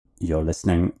You're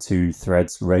listening to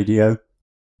Threads Radio.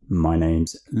 My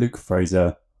name's Luke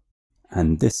Fraser,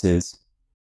 and this is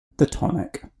The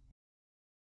Tonic.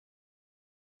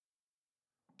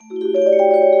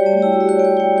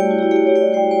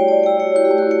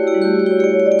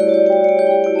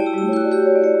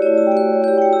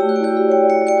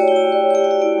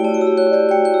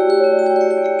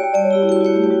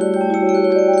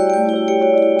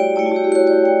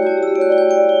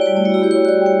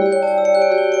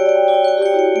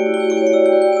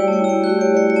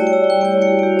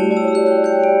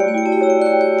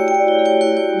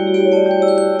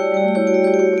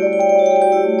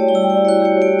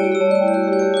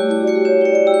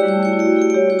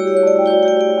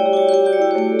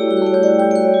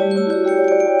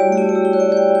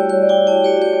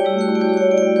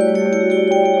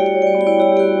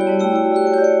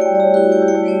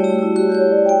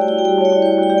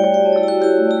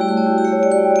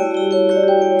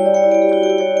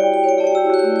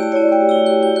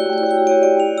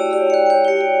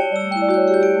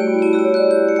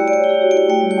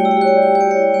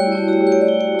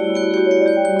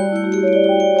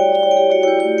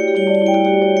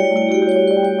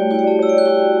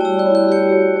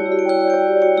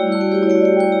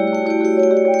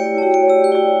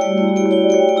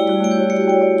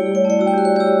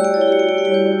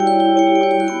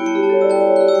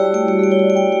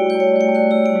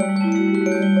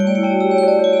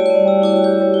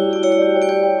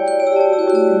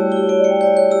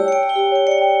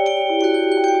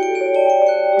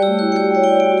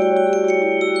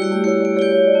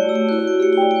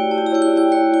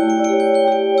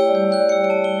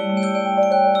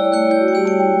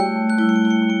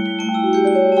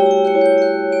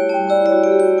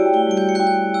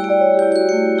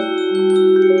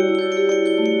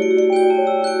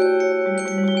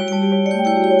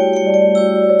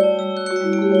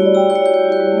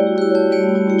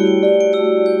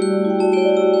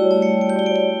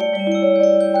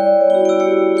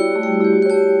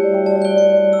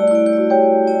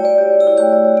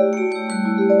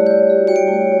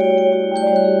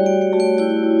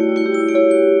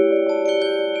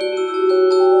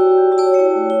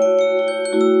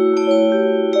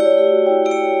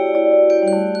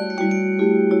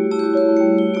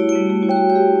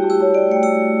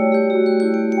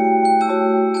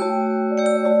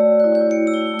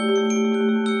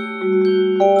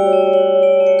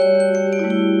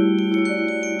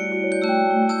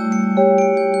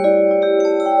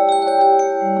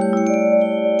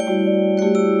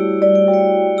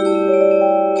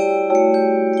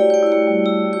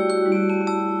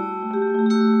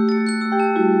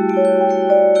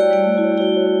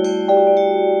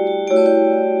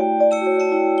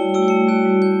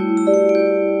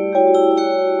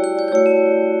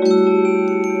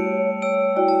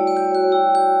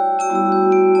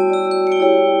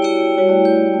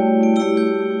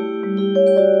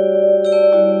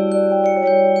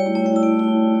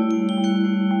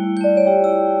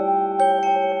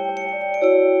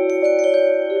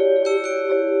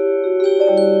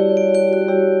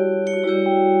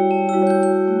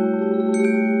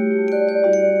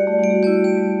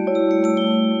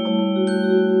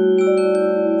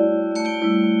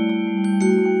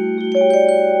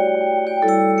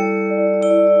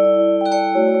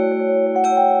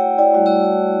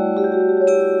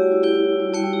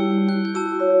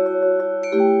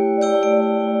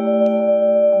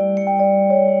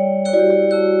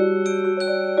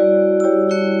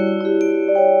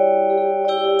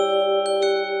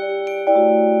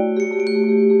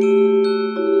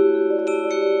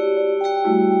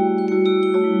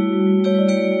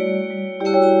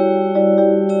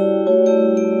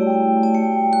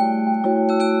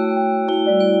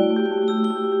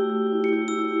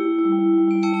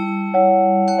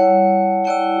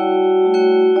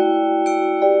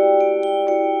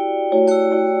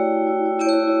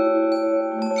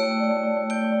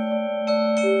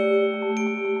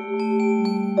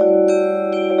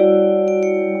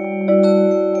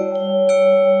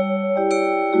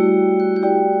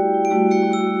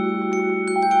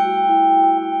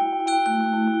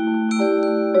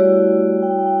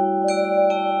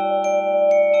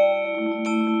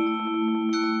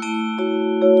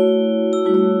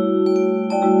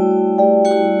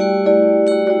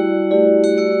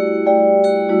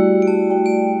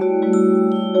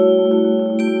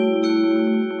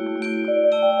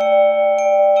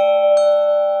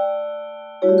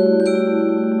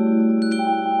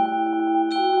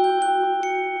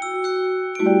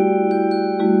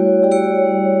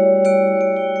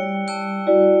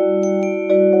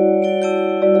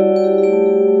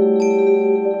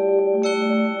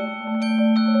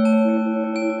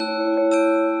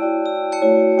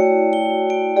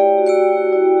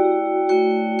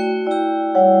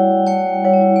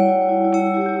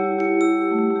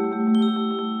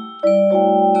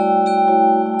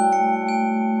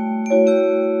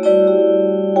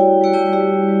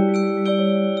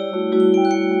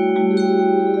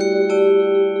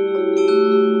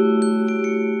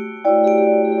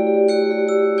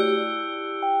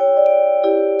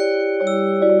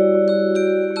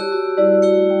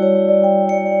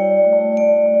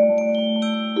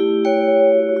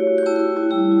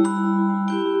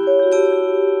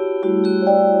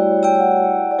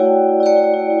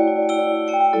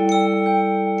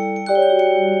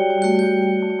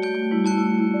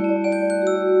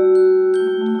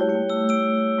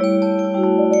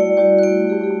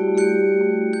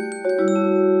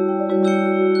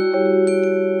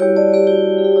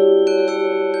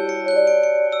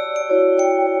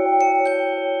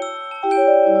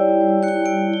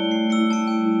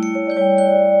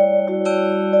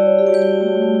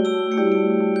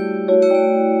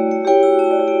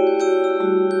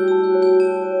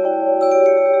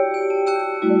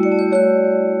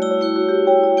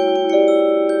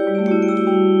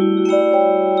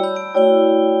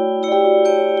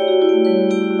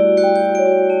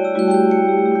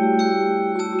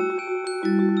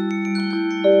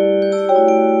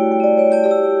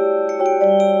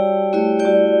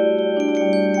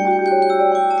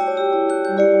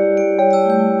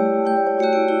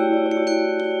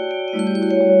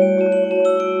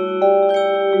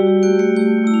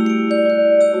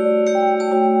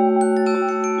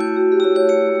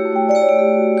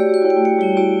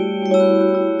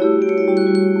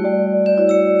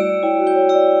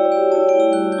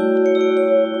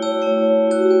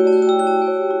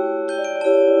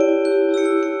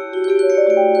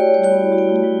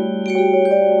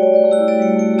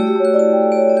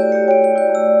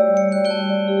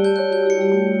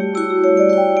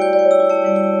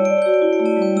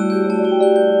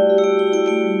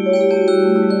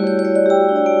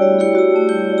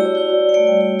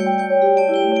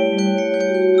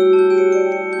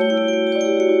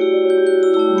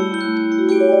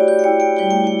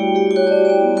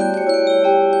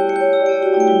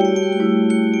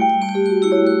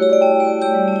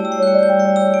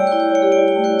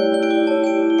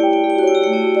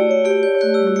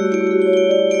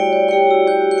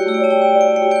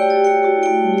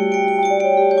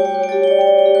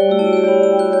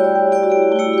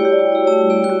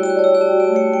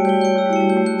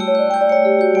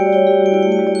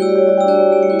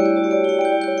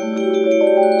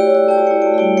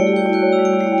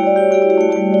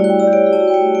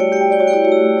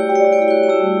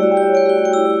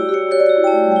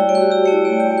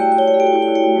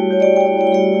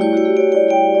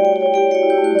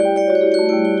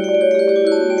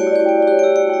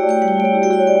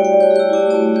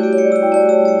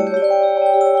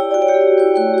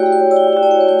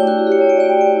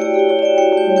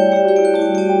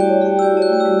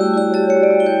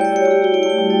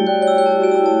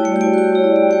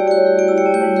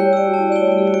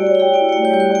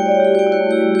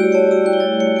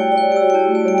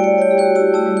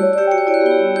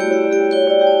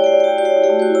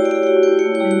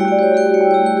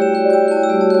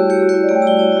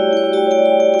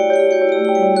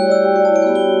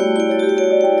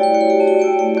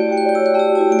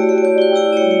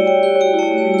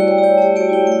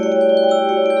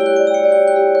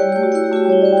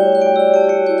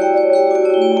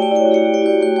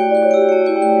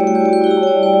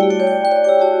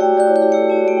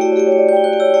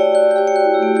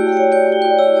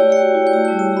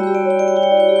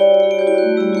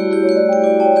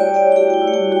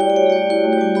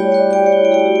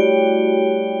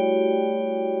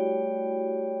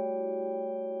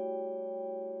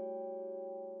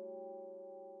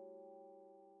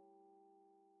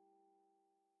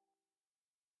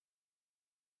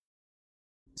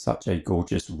 Such a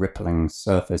gorgeous rippling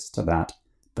surface to that,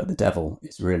 but the devil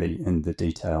is really in the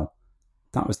detail.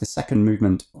 That was the second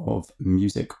movement of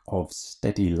Music of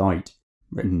Steady Light,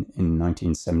 written in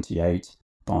 1978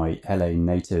 by LA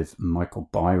native Michael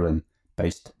Byron,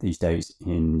 based these days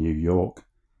in New York.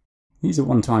 He's a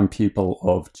one-time pupil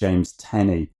of James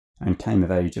Tenney and came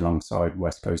of age alongside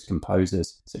West Coast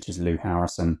composers such as Lou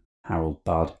Harrison, Harold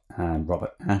Budd, and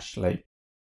Robert Ashley.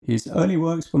 His early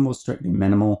works were more strictly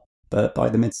minimal, but by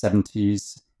the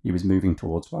mid-70s he was moving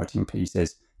towards writing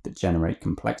pieces that generate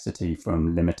complexity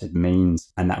from limited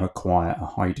means and that require a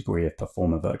high degree of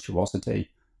performer virtuosity.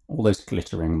 All those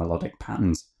glittering melodic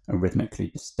patterns are rhythmically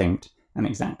distinct and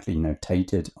exactly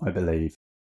notated, I believe.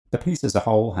 The piece as a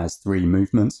whole has 3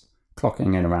 movements,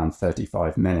 clocking in around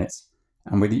 35 minutes,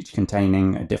 and with each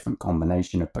containing a different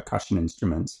combination of percussion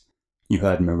instruments. You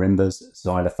heard marimbas,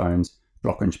 xylophones,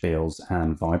 glockenspiels,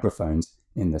 and vibraphones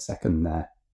in the second there.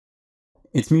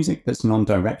 It's music that's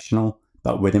non-directional,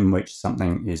 but within which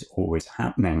something is always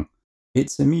happening.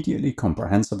 It's immediately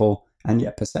comprehensible, and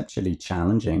yet perceptually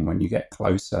challenging when you get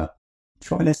closer.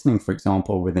 Try listening, for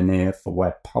example, with an ear for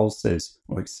where pulses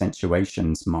or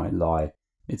accentuations might lie.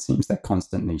 It seems they're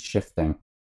constantly shifting.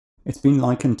 It's been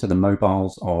likened to the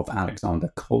mobiles of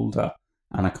Alexander Calder,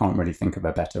 and I can't really think of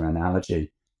a better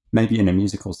analogy. Maybe in a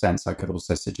musical sense, I could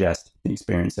also suggest the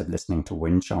experience of listening to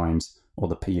wind chimes or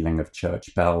the pealing of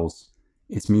church bells.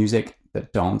 It's music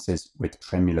that dances with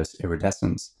tremulous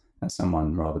iridescence, as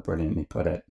someone rather brilliantly put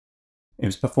it. It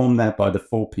was performed there by the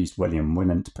four-piece William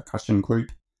Winnant percussion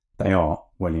group. They are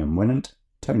William Winnant,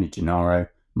 Tony Gennaro,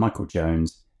 Michael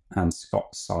Jones, and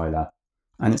Scott Seiler.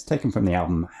 And it's taken from the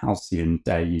album Halcyon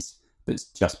Days that's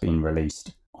just been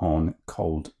released on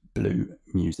Cold Blue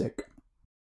Music.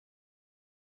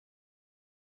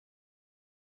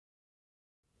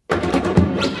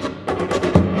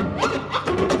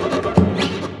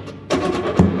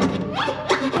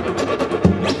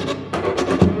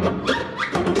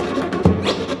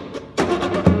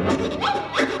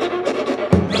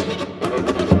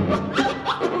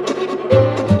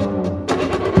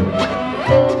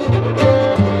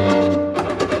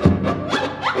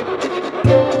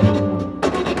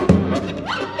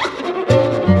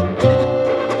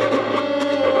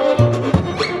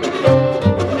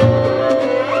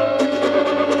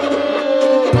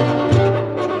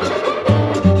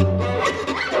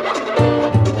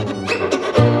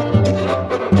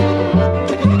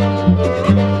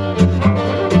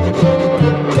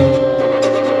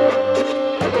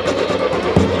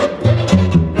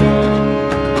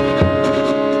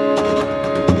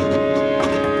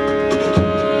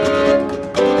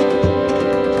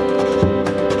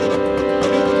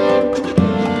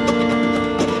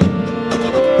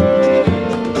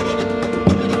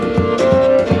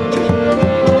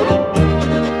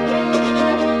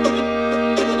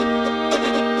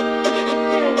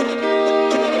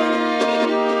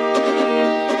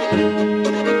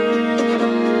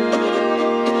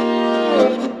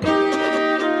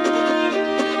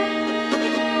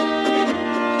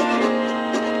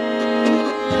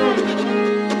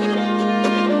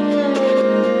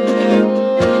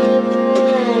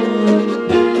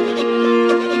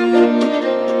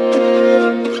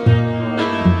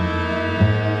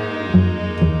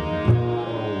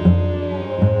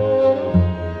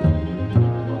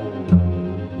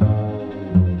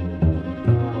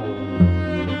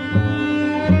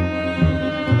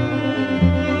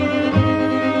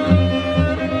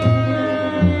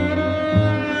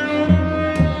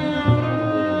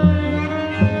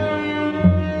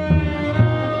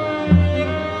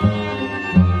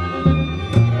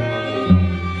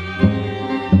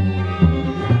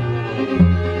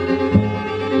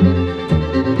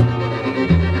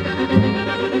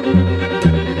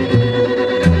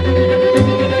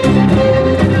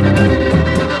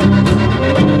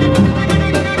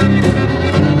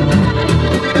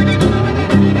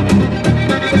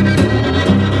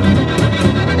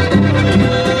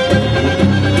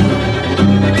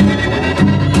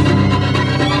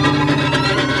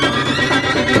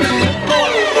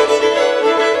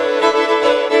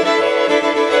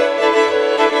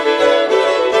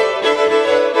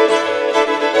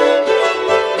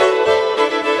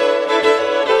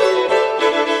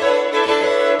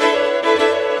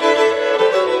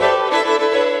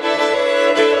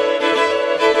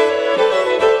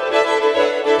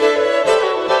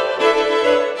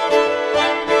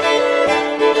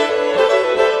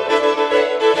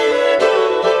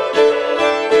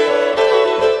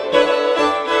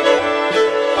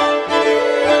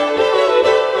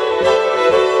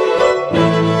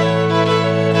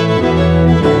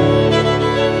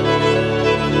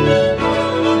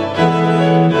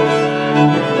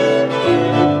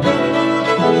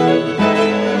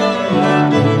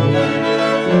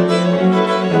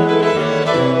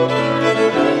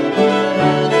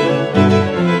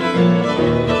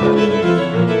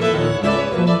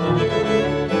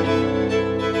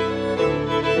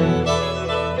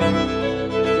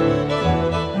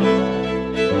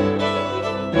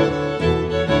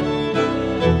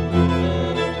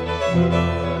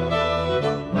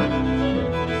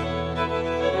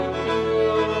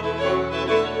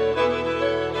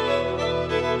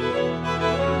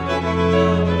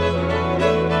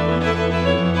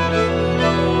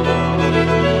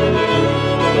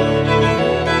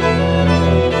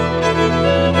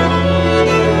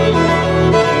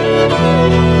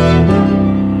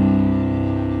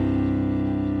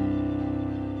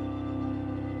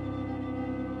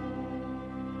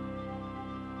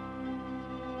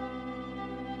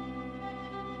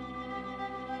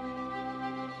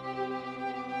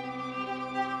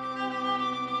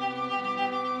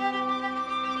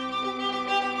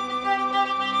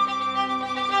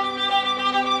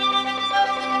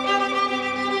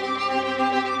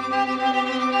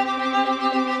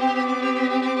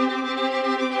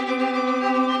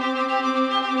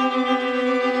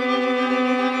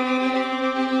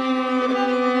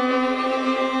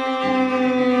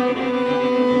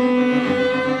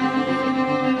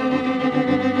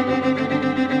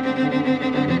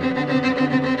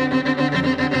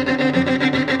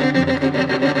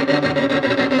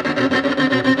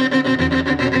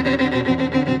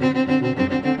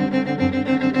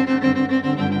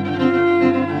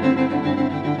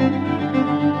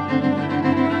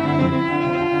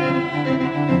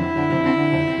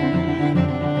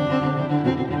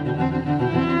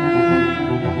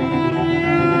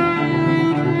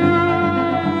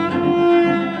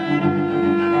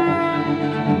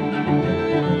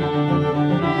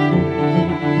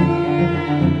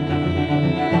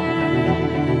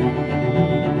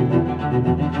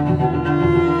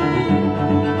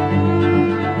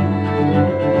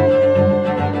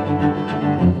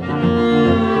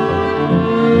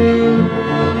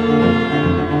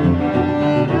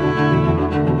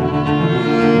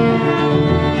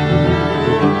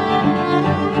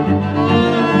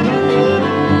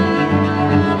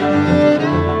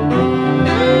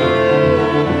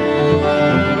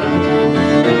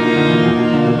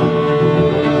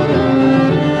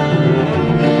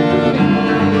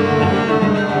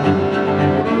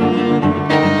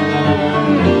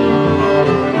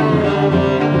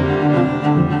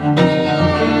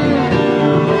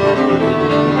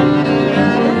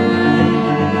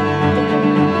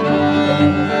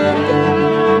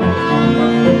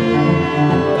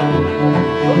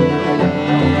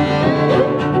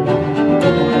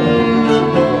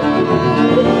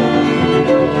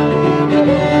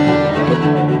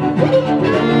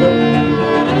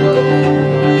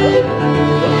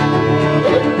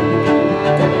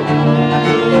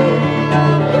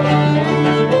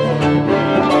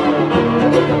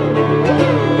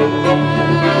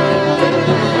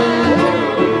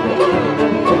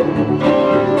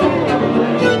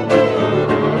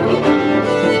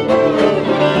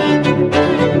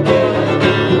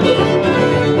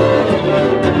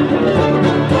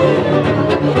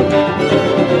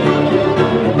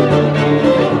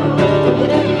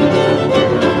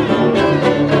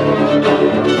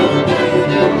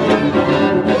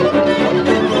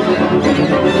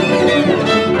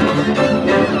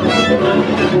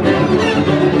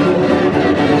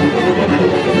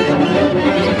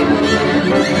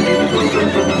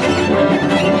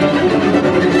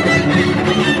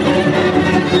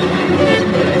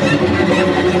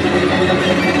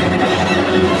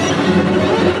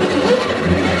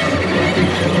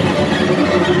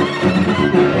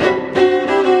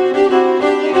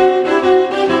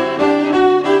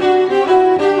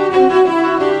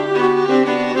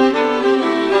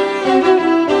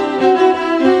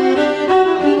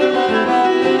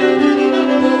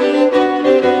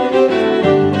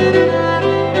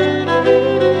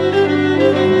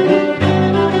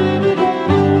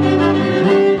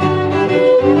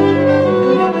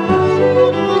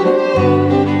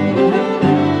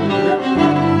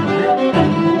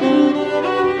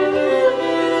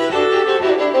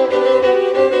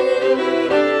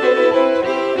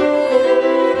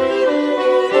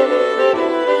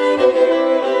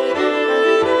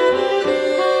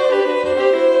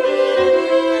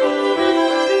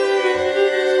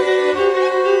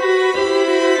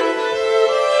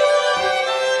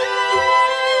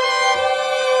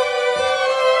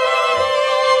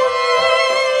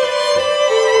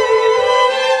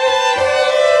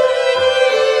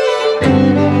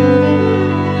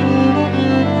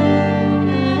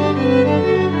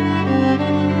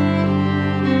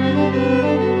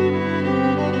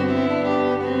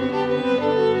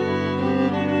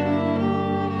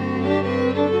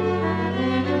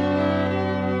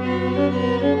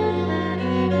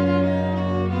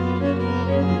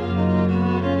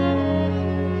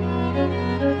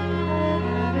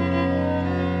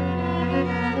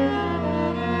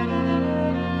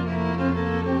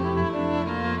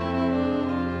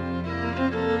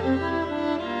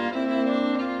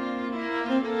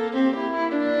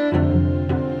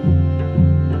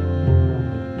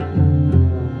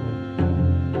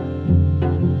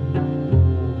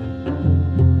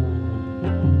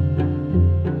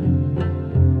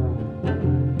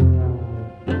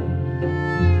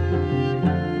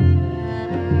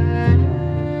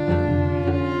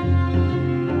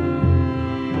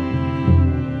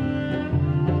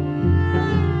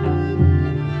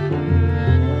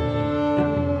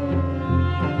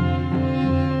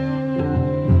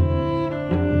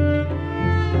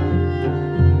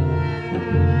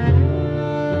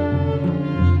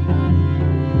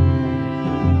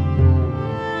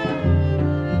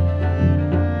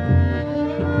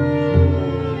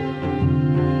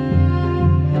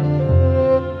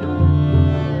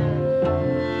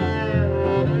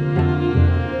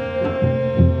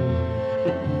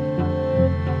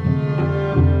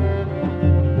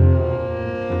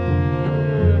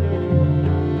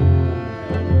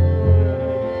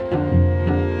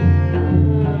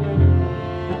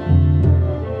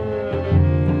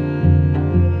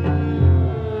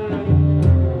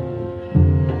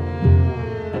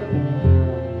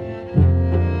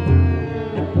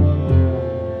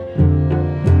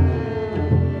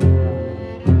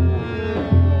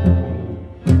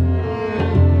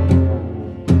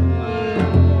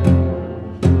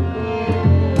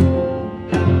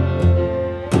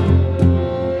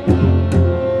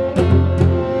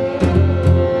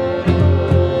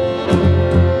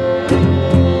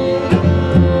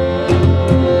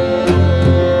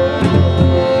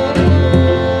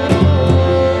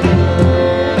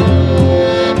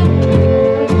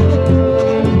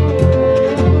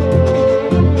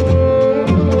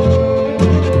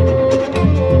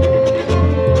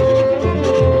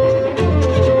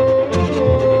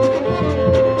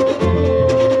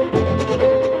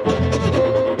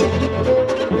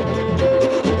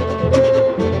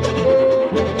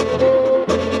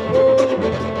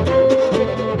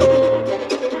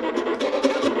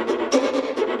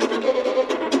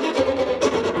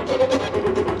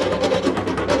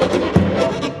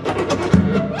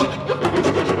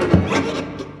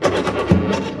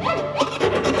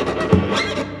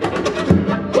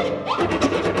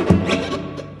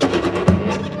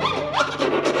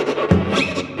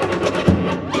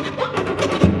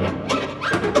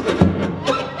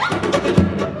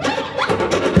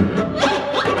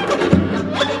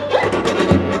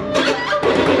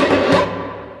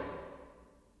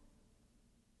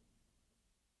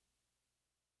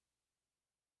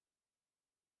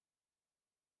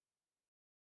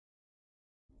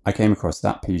 I came across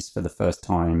that piece for the first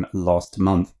time last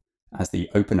month as the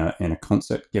opener in a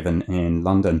concert given in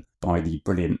London by the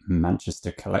brilliant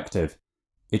Manchester collective.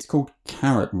 It's called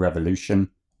Carrot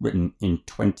Revolution, written in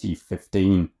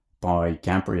 2015 by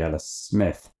Gabriella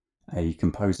Smith, a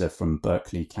composer from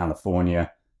Berkeley,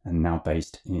 California, and now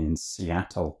based in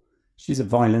Seattle. She's a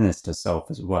violinist herself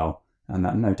as well, and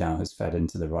that no doubt has fed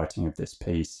into the writing of this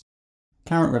piece.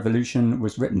 Carrot Revolution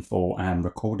was written for and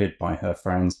recorded by her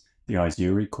friends, the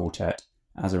Izuri Quartet,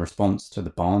 as a response to the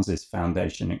Barnes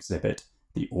Foundation exhibit,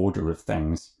 The Order of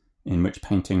Things, in which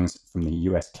paintings from the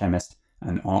US chemist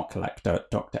and art collector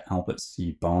Dr. Albert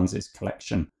C. Barnes'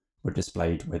 collection were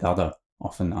displayed with other,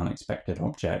 often unexpected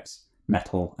objects,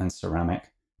 metal and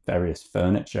ceramic, various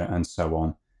furniture and so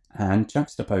on, and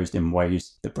juxtaposed in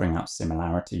ways that bring out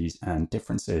similarities and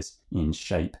differences in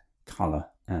shape, colour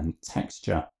and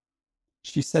texture.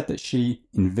 She said that she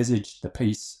envisaged the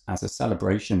piece as a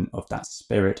celebration of that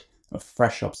spirit of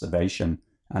fresh observation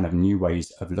and of new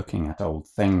ways of looking at old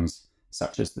things,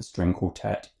 such as the string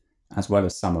quartet, as well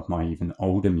as some of my even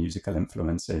older musical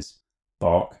influences,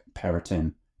 Bach,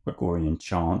 Perotin, Gregorian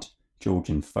chant,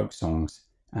 Georgian folk songs,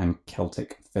 and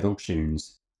Celtic fiddle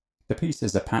tunes. The piece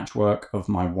is a patchwork of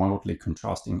my wildly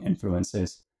contrasting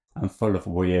influences and full of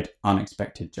weird,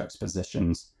 unexpected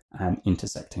juxtapositions and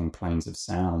intersecting planes of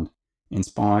sound,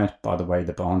 inspired by the way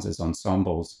the Barnes'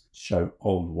 ensembles show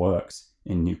old works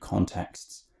in new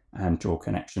contexts and draw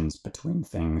connections between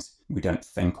things we don't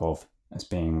think of as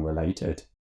being related.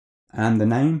 And the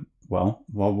name? Well,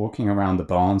 while walking around the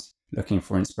Barnes looking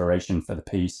for inspiration for the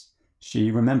piece, she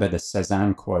remembered a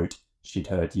Cézanne quote she'd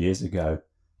heard years ago: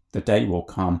 "The day will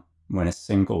come when a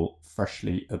single,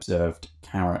 freshly observed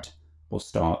carrot will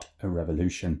start a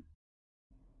revolution."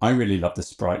 I really love the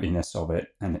sprightliness of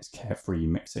it and its carefree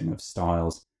mixing of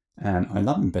styles, and I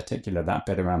love in particular that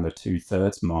bit around the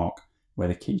 2/3 mark where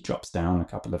the key drops down a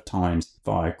couple of times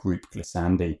via group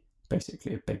glissandi,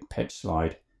 basically a big pitch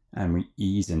slide, and we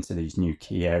ease into these new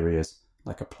key areas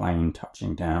like a plane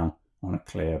touching down on a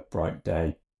clear, bright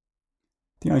day.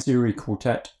 The Izuri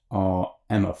Quartet are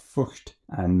Emma Fucht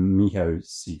and Miho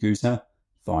Sigusa,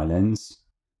 violins,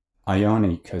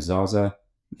 Ayani Kozaza,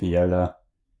 viola,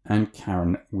 and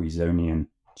Karen Wizonian,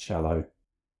 cello.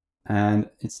 And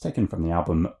it's taken from the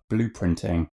album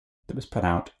Blueprinting that was put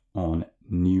out on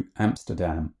New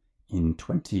Amsterdam in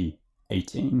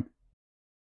 2018.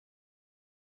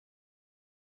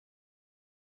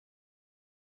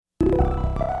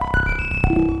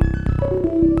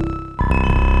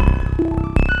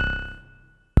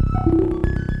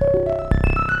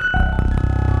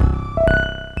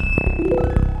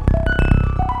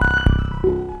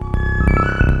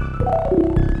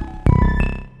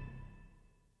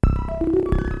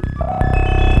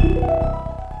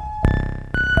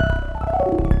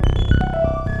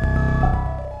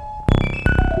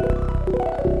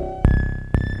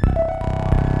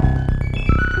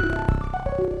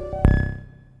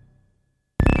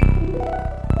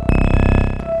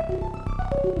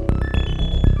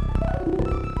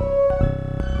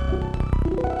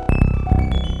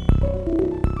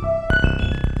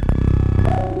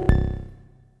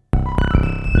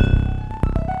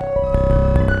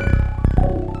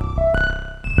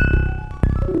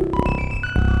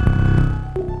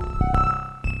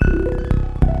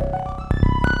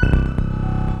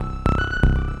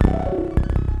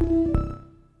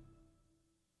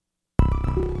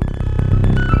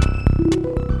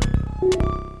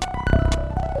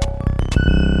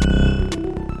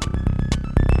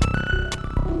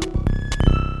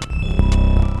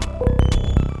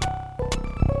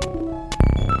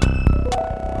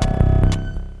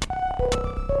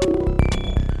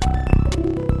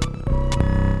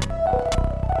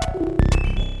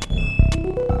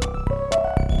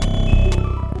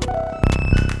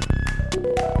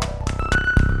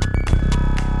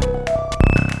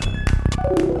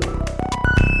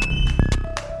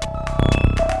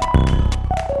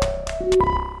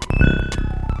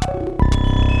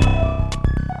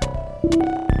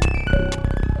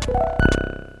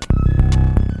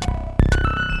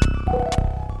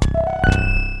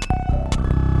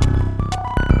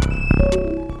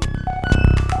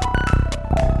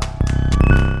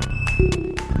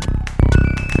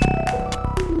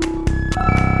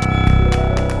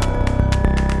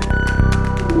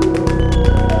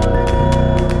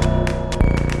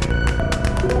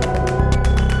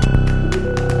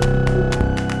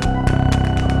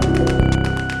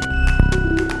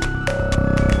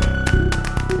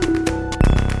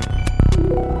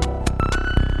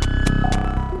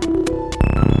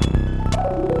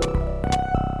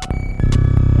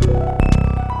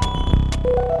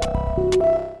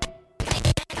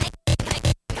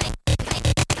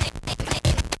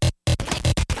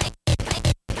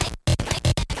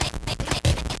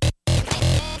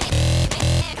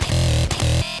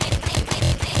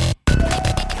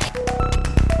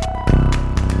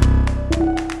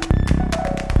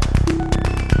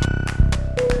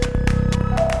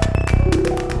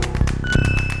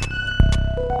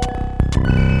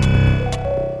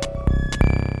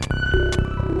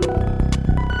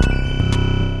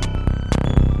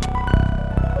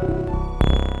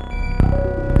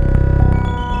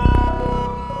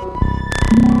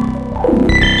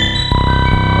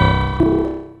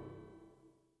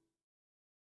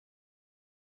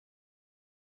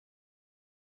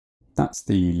 That's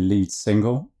the lead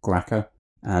single, Gracker,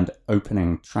 and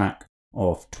opening track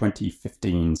of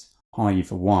 2015's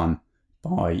Hive 1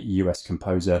 by US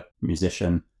composer,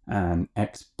 musician, and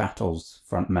ex-Battles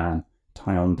frontman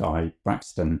Tyondai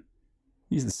Braxton.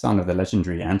 He's the son of the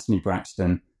legendary Anthony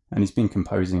Braxton, and he's been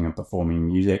composing and performing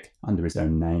music under his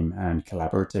own name and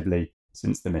collaboratively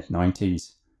since the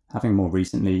mid-90s, having more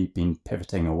recently been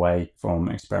pivoting away from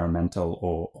experimental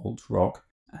or alt-rock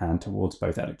and towards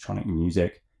both electronic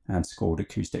music and scored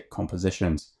acoustic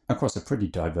compositions across a pretty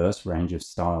diverse range of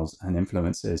styles and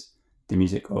influences, the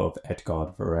music of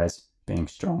Edgar Varese being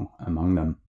strong among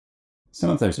them. Some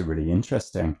of those are really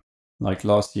interesting, like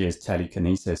last year's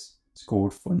Telekinesis,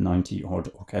 scored for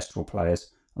 90-odd orchestral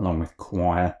players, along with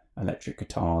choir, electric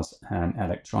guitars, and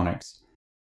electronics.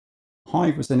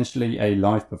 Hive was initially a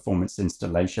live performance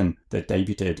installation that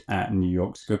debuted at New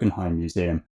York's Guggenheim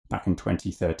Museum back in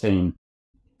 2013.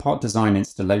 Part design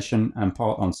installation and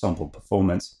part ensemble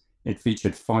performance, it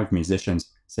featured 5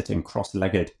 musicians sitting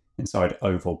cross-legged inside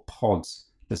oval pods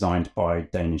designed by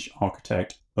Danish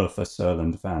architect Uffe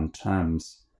Sørland van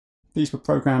Trams. These were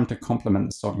programmed to complement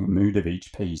the sonic mood of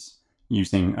each piece,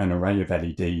 using an array of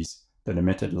LEDs that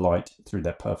emitted light through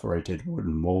their perforated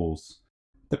wooden walls.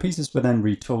 The pieces were then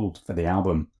retooled for the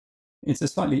album. It's a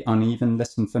slightly uneven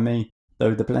listen for me,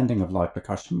 though the blending of live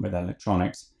percussion with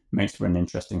electronics makes for an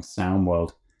interesting sound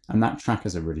world, and that track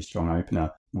is a really strong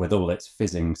opener, with all its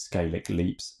fizzing scalic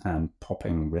leaps and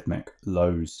popping rhythmic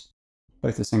lows.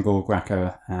 Both the single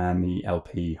Gracker and the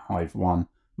LP Hive 1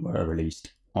 were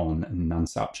released on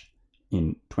Nonesuch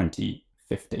in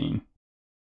 2015.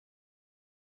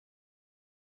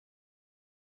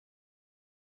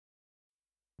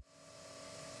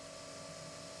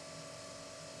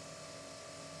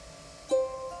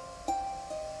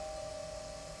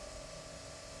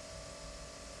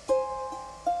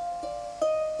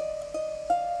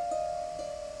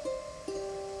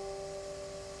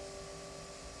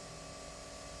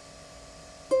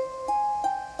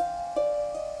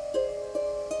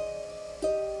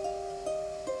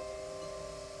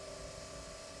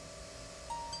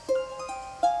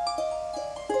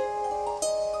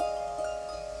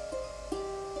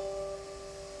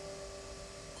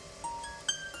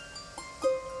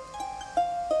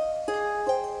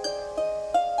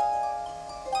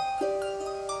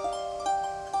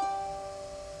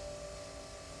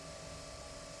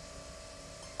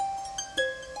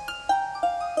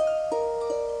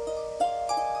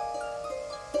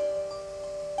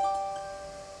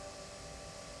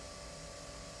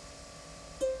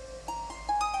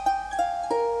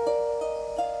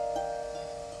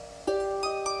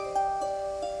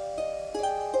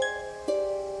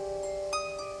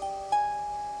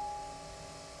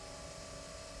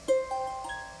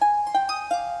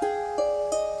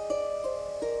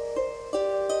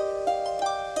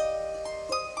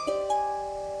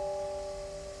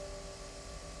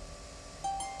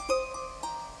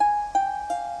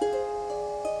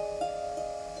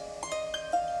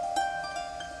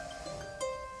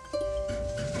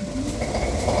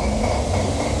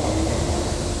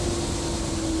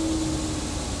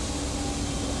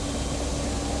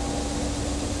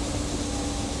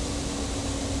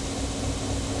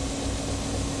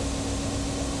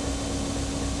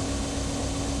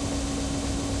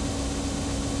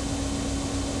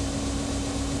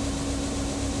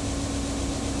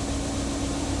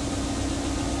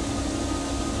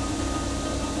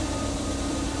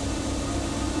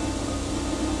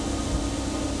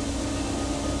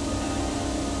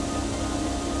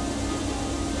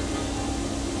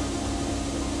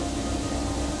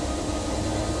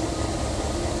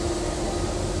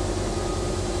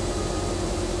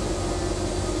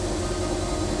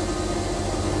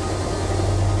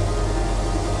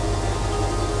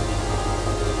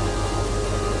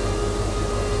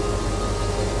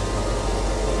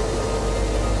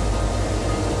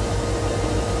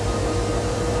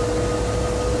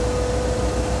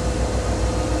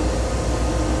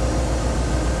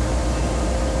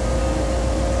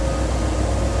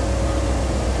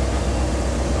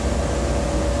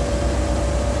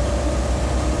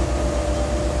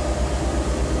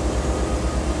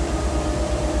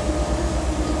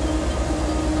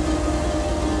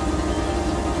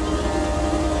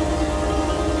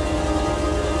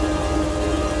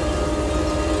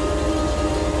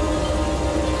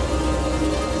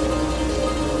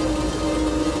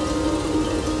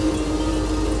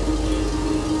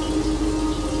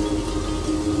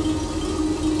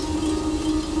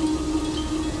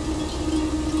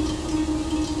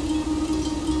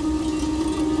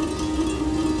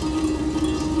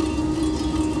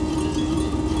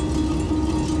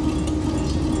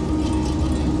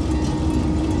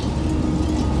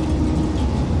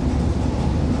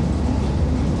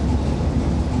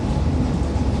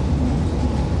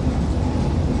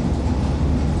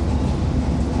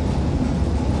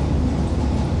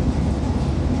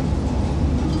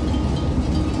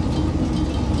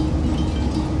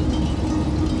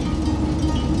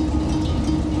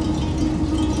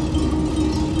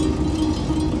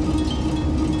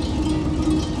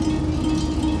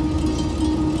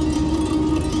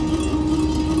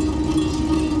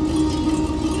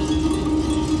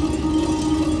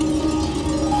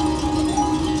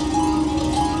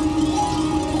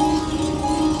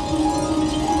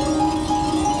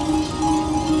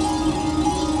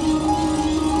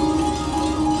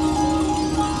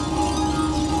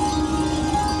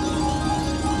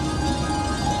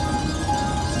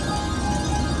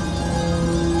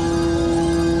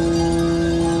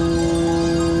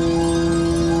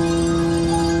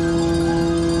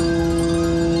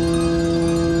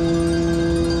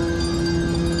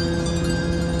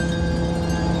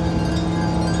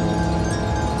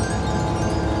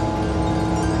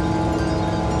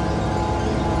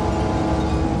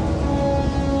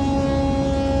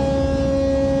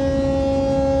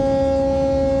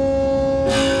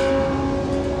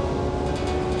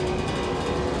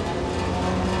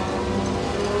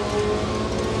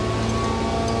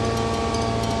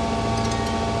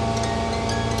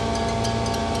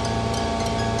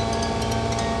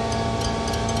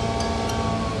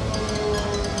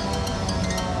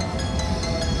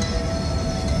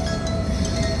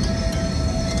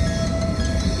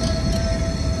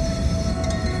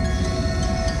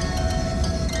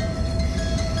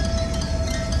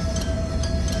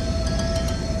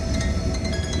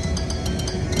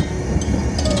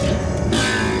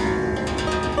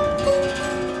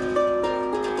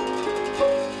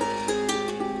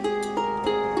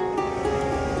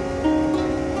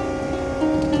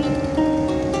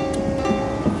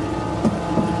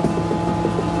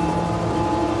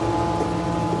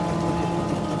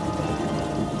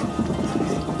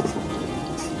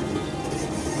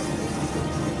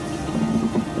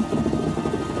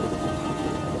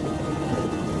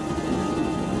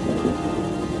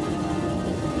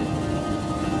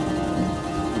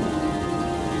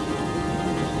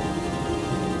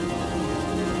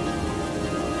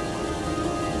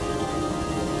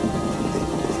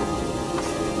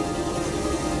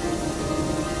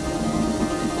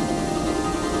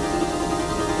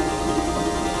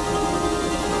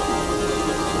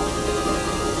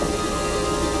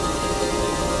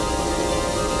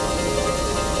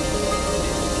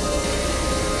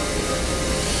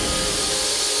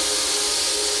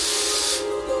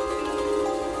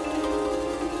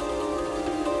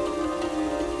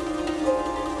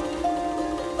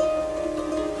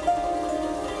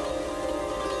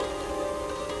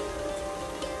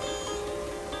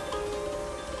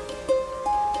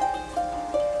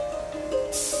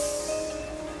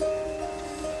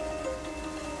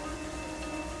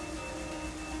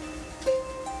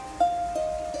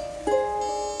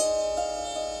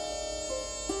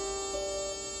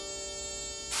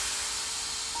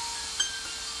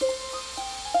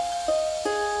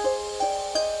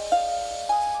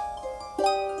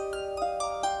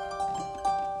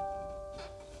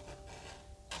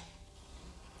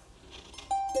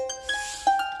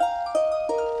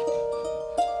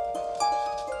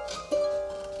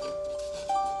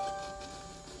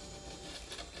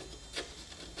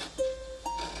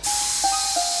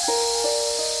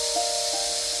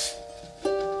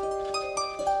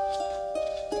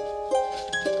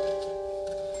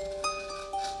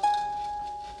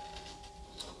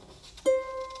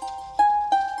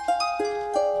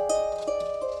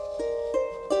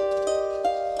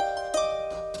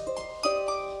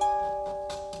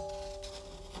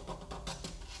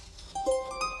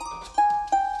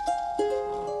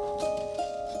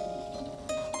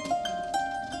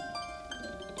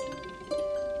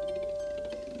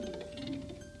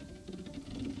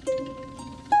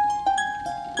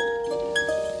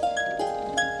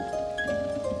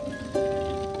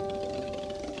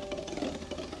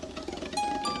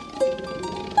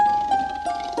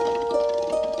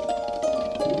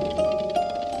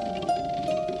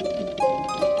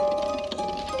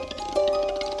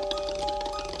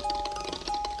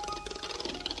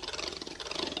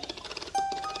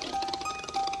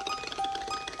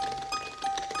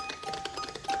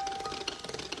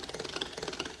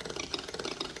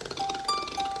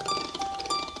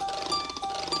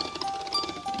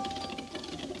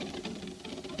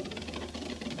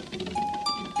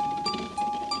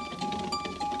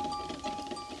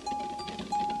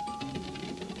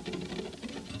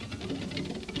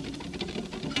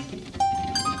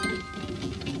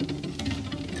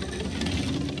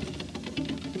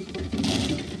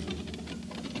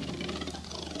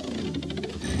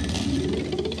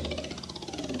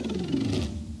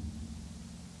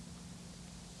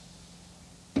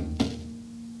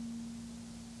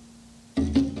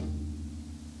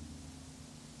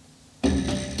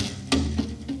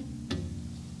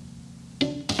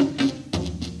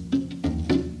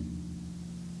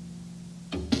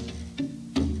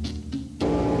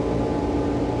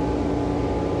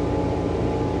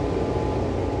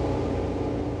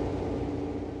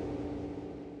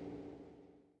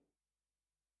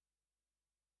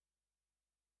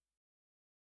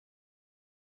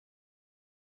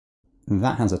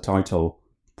 That has a title,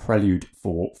 Prelude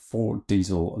for 4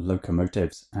 Diesel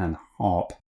Locomotives and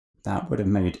Harp. That would have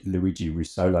made Luigi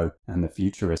Russolo and the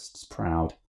Futurists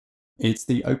proud. It's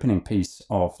the opening piece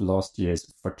of last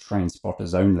year's For Train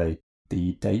Spotters Only,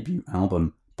 the debut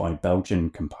album by Belgian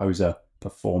composer,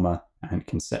 performer, and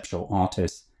conceptual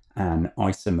artist Anne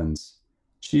Eisemans.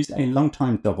 She's a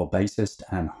long-time double bassist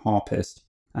and harpist,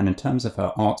 and in terms of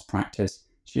her arts practice,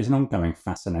 she has an ongoing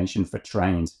fascination for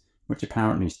trains, which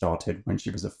apparently started when she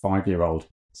was a 5-year-old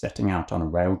setting out on a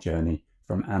rail journey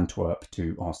from Antwerp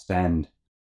to Ostend.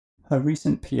 Her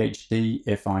recent PhD,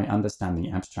 if I understand the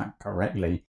abstract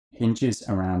correctly, hinges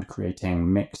around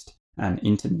creating mixed and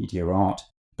intermediate art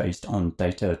based on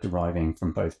data deriving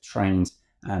from both trains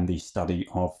and the study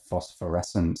of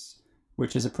phosphorescence,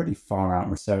 which is a pretty far-out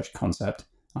research concept,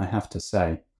 I have to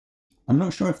say. I'm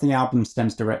not sure if the album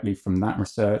stems directly from that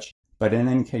research, but in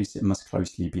any case it must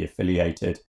closely be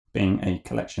affiliated, being a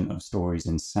collection of stories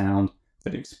in sound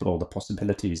that explore the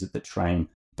possibilities of the train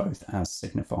both as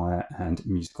signifier and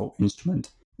musical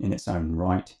instrument in its own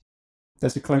right.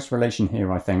 There's a close relation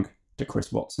here, I think, to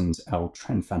Chris Watson's El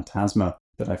Tren Fantasma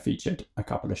that I featured a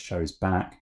couple of shows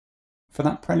back. For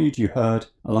that prelude you heard,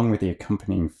 along with the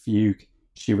accompanying fugue,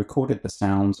 she recorded the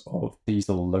sounds of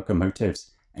diesel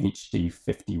locomotives HD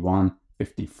 51,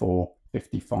 54,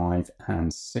 55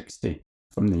 and 60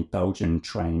 from the Belgian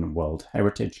Train World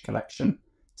Heritage Collection,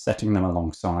 setting them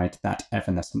alongside that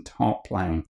evanescent harp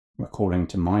playing, recalling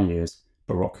to my ears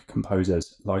Baroque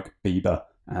composers like Bieber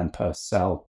and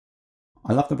Purcell.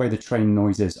 I love the way the train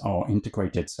noises are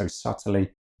integrated so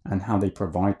subtly and how they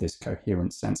provide this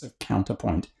coherent sense of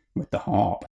counterpoint with the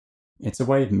harp. It's a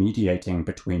way of mediating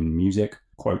between music,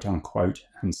 quote unquote,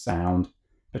 and sound,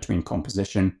 between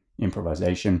composition,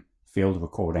 improvisation, field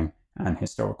recording, and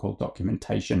historical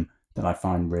documentation that I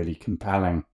find really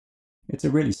compelling. It's a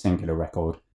really singular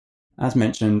record. As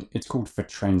mentioned, it's called For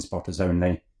Train Spotters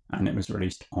Only, and it was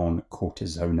released on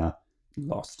Cortisona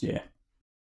last year.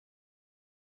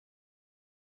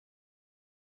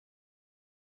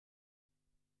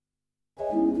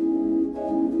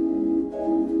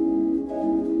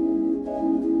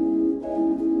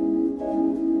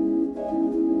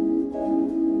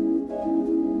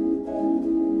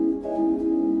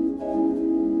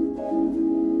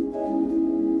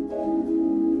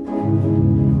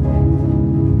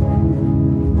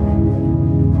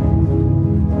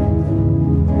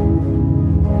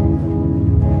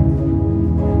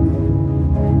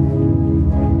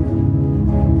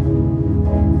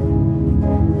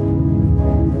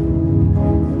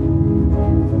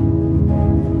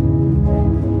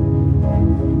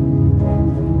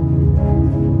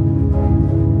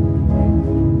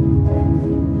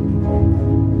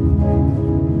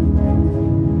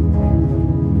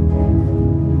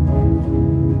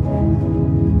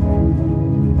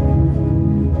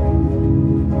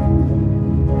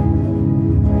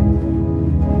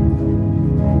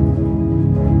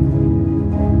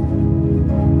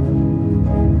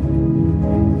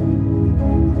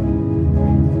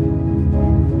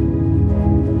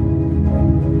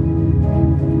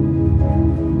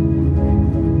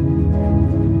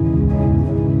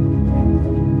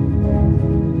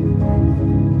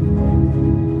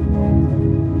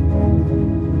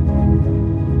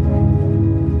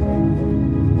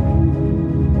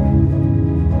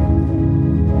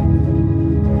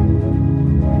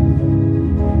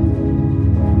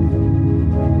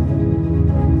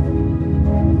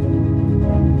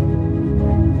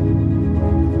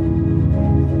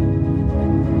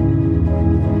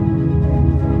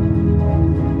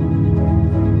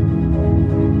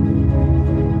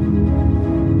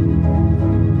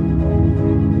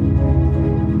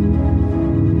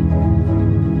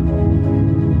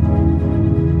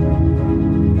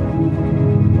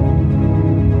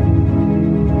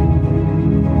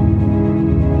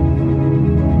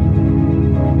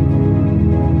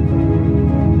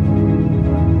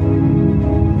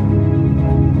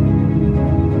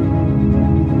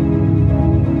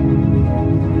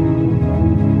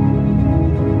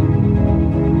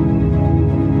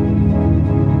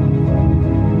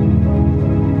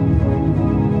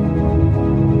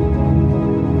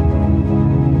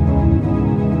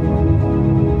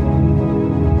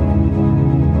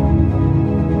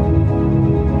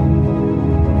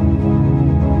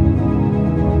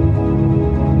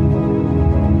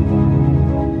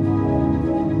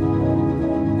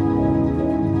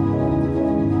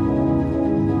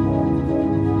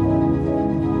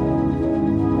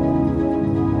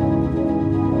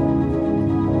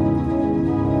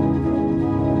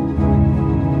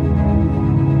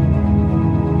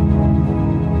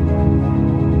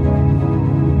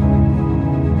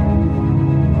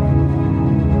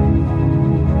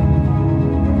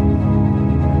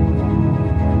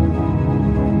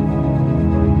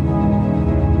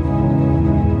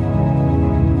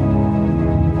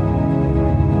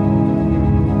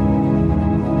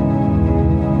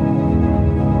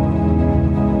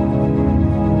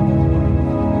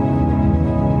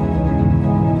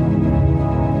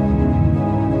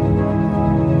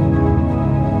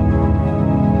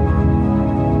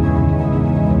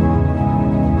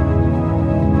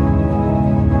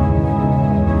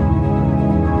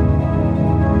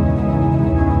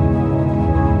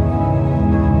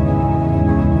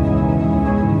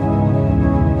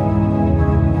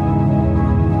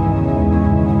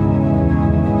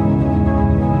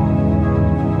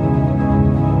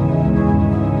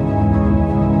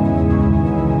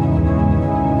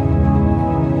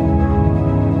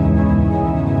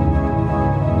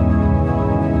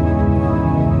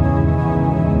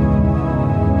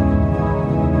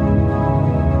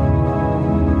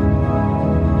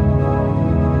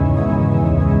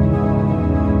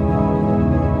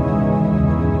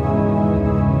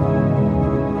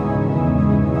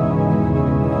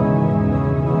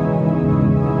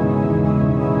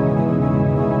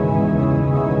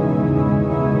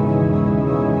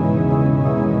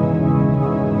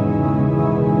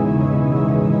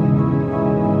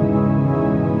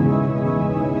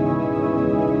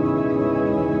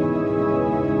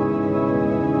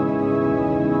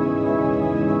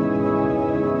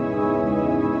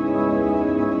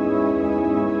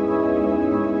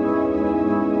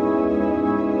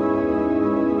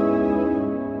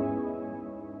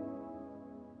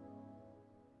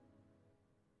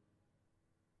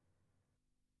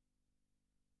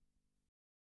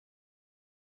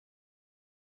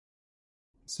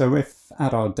 So if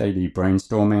at our daily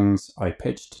brainstormings I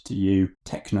pitched to you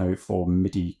techno for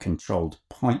MIDI-controlled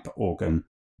pipe organ,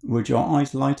 would your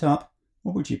eyes light up,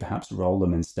 or would you perhaps roll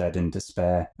them instead in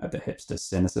despair at the hipster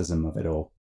cynicism of it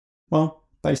all? Well,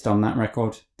 based on that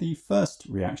record, the first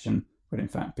reaction would in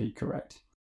fact be correct.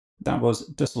 That was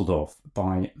Dusseldorf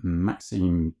by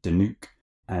Maxime Tonic,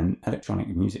 an electronic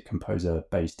music composer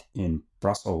based in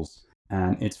Brussels,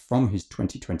 and it's from his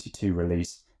 2022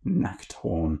 release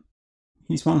Nachthorn.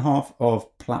 He's one half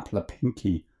of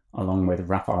Plaplapinky, along with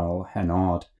Raphael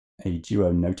Henard, a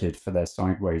duo noted for their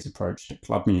sideways approach to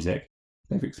club music.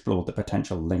 They've explored the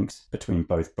potential links between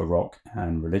both Baroque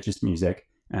and religious music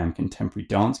and contemporary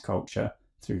dance culture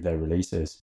through their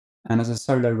releases. And as a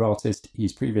solo artist,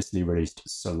 he's previously released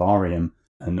Solarium,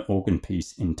 an organ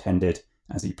piece intended,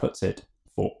 as he puts it,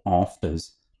 for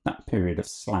afters, that period of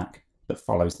slack that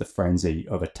follows the frenzy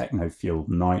of a techno-fueled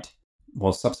night,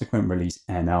 while subsequent release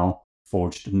NL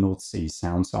forged North Sea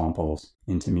sound samples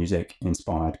into music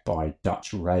inspired by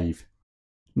Dutch rave.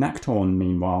 Nachthorn,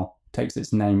 meanwhile, takes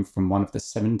its name from one of the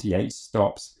 78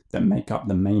 stops that make up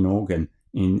the main organ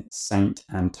in St.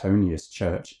 Antonius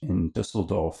Church in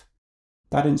Dusseldorf.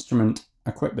 That instrument,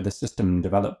 equipped with a system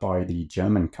developed by the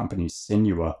German company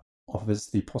Sinua, offers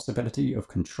the possibility of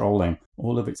controlling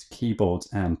all of its keyboards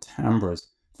and timbres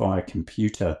via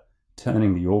computer,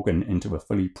 turning the organ into a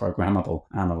fully programmable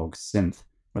analog synth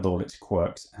with all its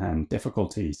quirks and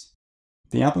difficulties.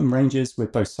 The album ranges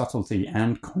with both subtlety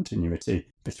and continuity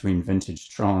between vintage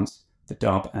trance, the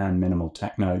dub and minimal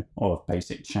techno of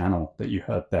Basic Channel that you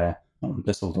heard there on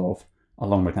Düsseldorf,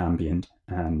 along with ambient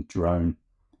and drone.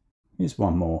 Here's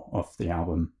one more off the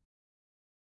album.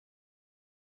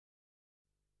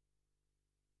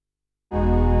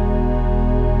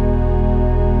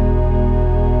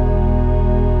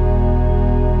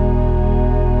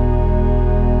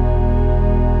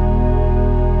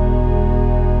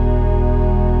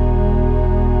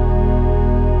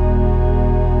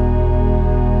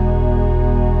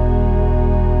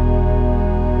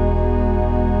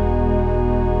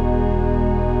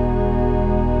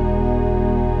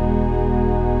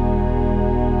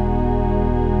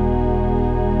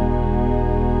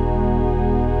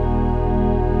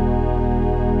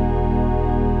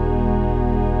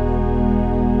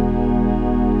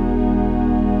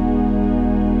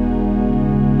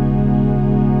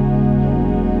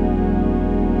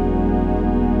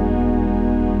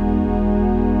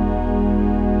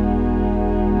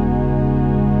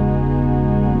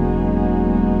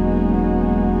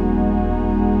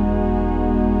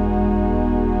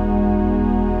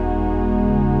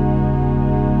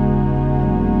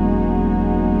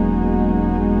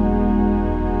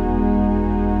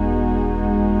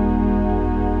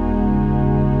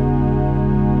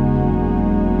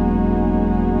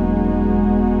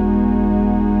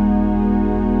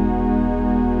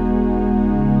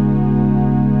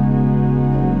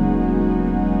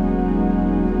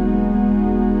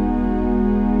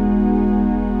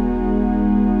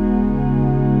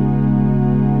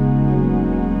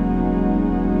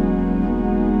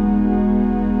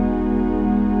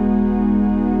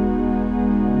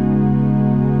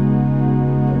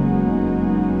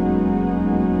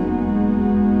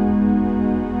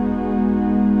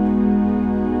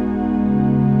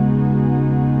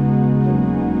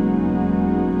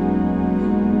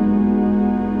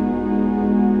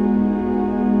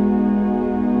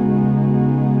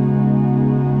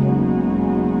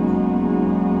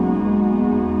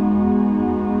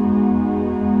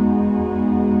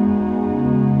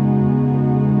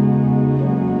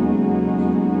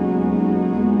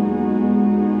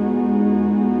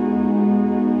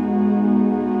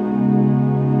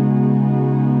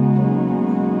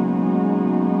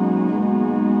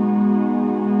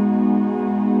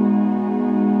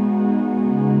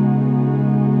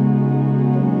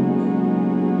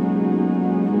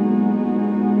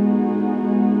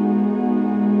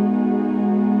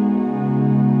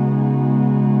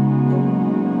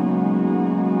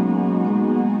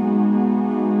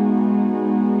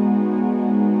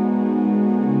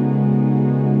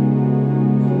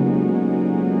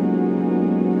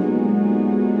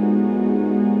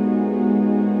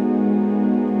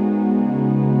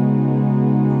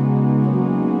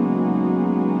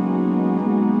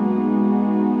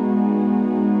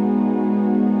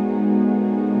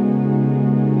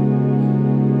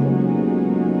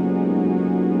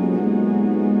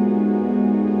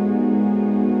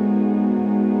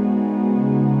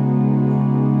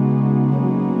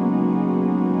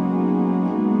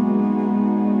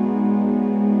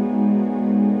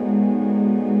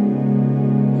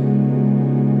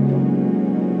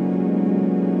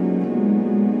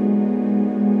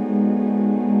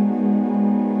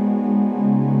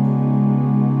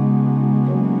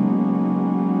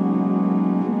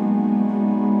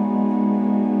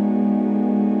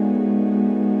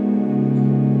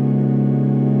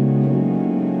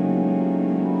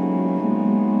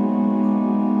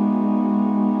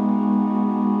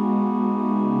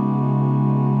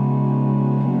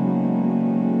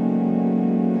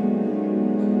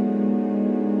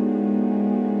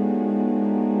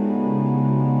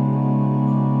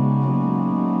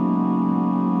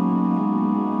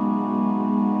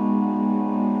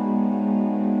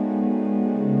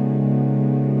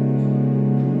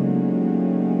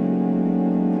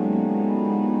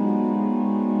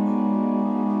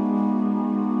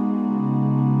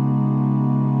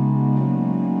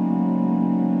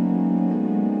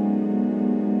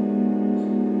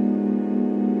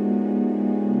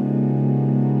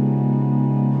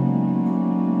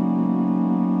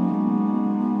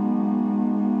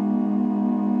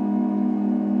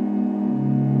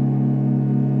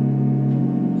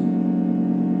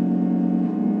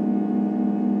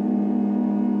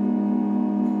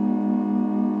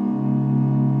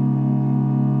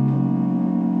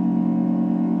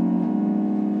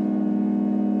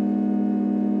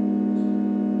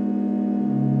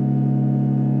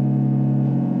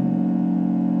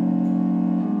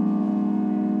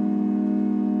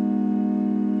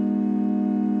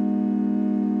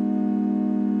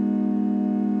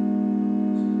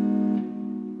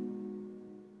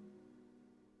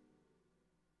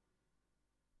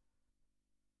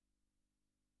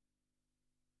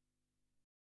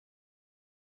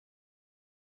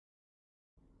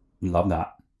 Love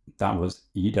that. That was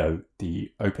Edo,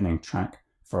 the opening track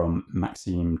from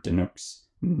Maxime Denuc's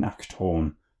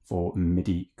Nocturne for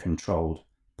MIDI-controlled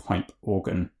pipe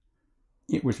organ.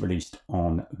 It was released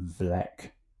on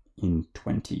Vlek in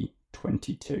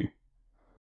 2022.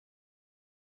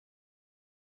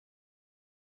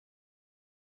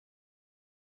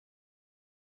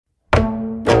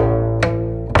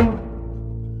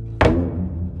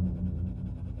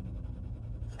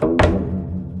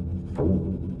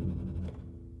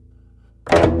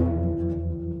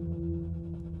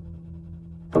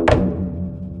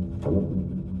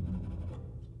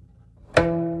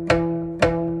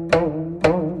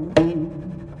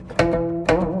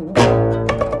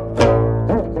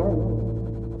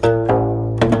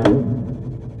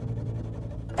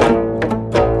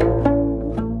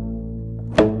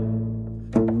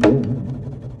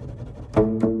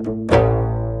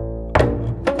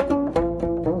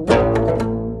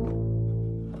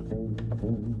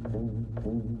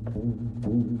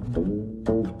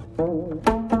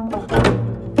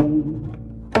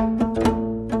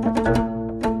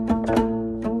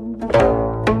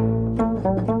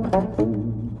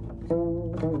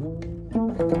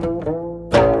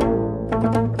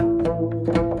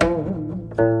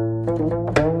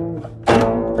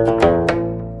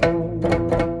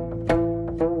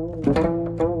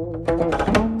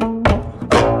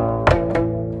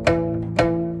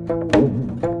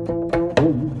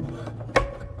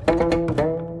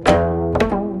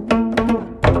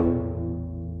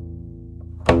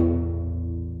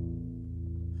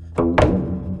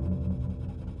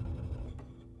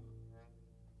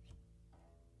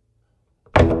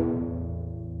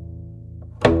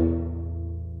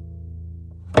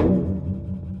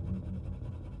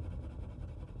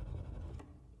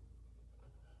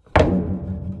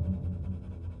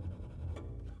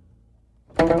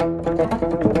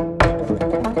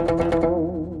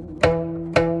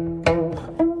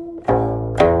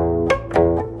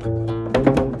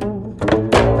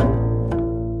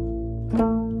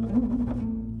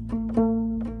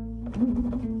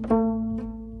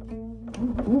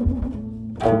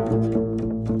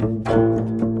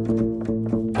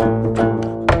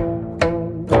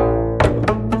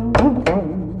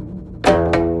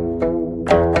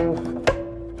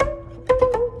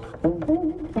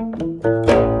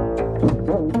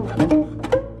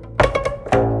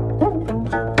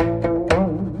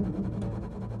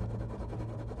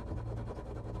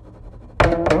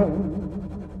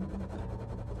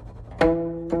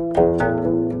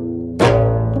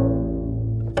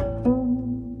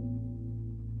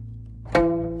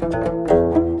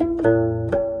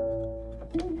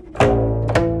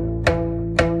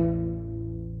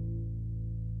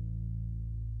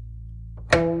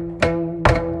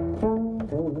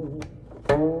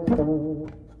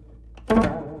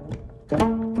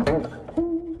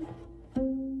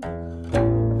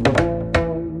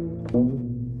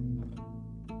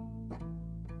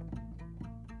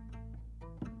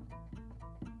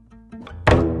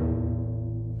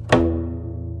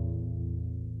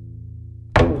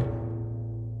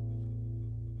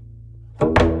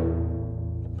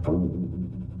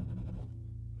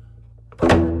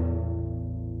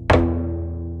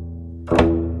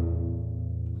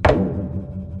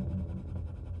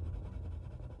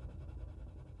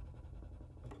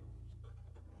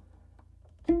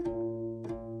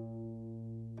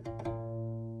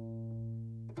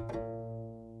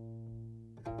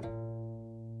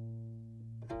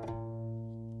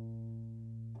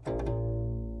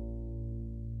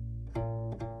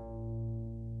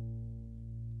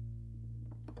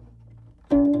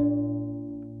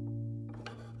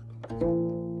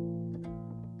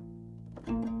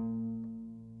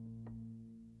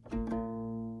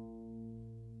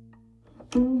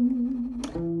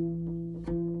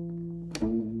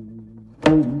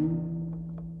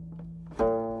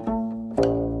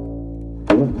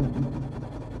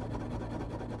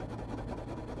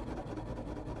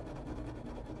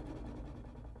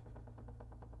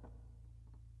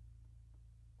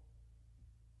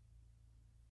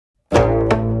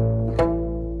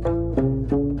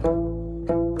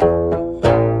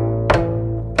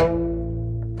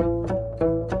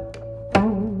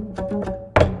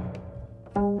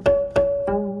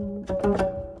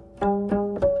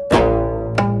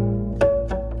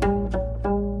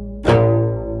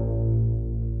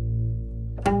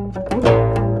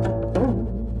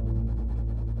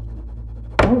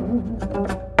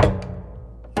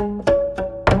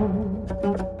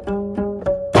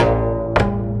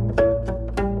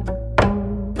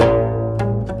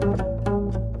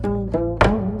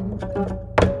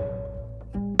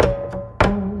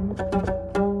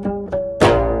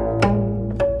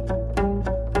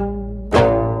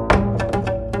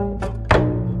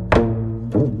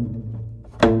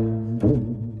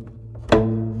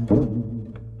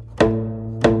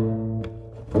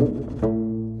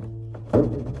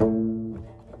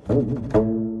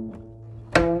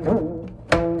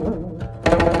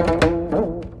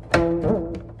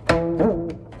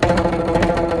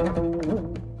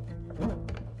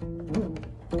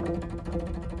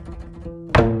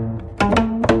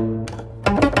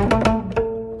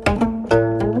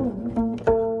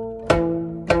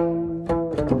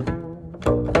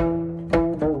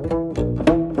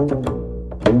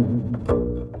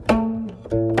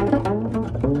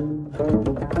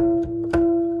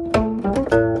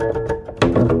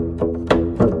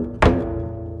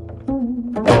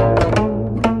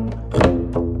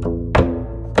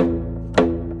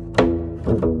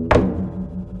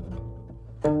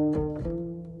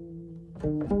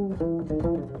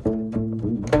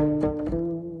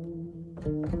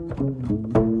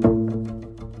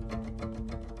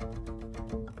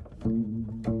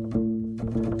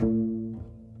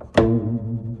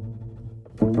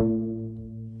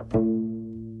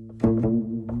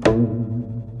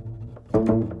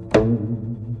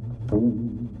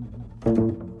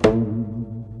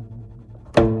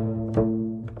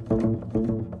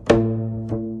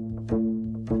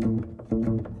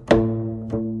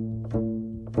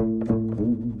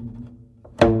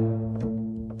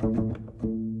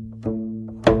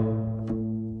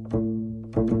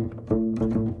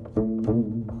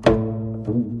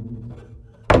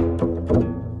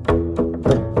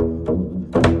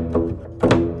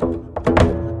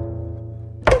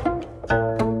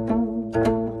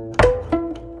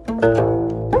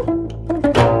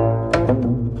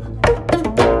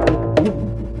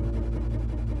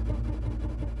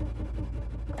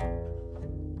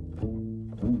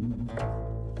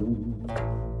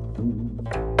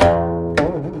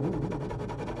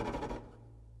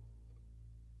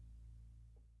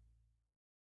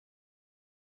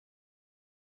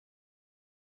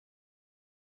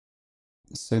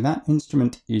 So that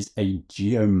instrument is a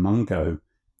geomungo,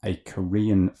 a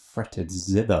Korean fretted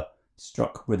zither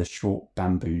struck with a short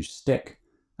bamboo stick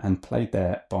and played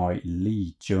there by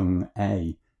Lee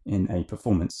Jung-ae in a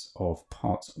performance of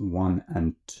parts 1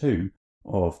 and 2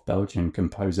 of Belgian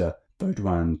composer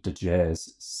Baudouin de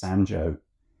Geer's Sanjo.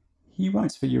 He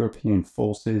writes for European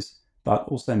forces, but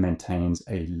also maintains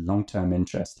a long-term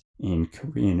interest in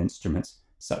Korean instruments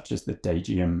such as the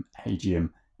daegeum,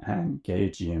 haegeum, and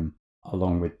gaegeum,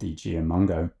 along with the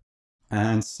geomungo.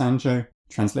 And Sanjo,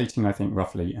 translating I think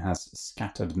roughly as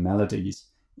scattered melodies,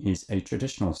 is a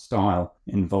traditional style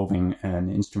involving an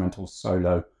instrumental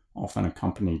solo, often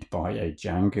accompanied by a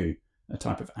jangu, a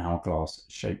type of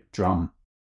hourglass-shaped drum.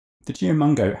 The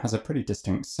geomungo has a pretty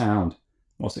distinct sound.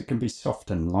 Whilst it can be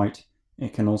soft and light,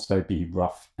 it can also be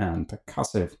rough and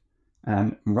percussive.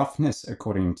 And roughness,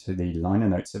 according to the liner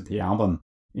notes of the album,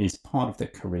 is part of the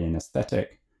Korean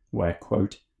aesthetic, where,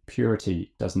 quote,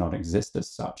 purity does not exist as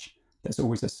such. There's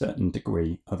always a certain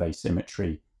degree of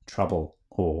asymmetry, trouble,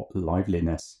 or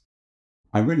liveliness.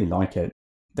 I really like it.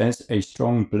 There's a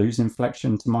strong blues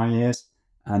inflection to my ears,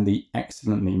 and the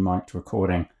excellently mic'd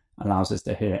recording allows us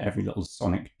to hear every little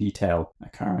sonic detail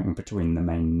occurring between the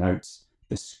main notes,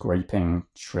 the scraping,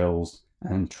 trills,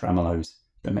 and tremolos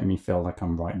that make me feel like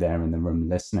I'm right there in the room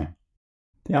listening.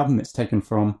 The album it's taken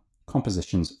from,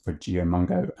 Compositions for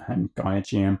Geomungo and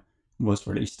Gaegeum, was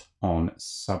released on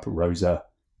Sub Rosa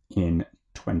in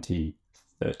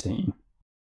 2013.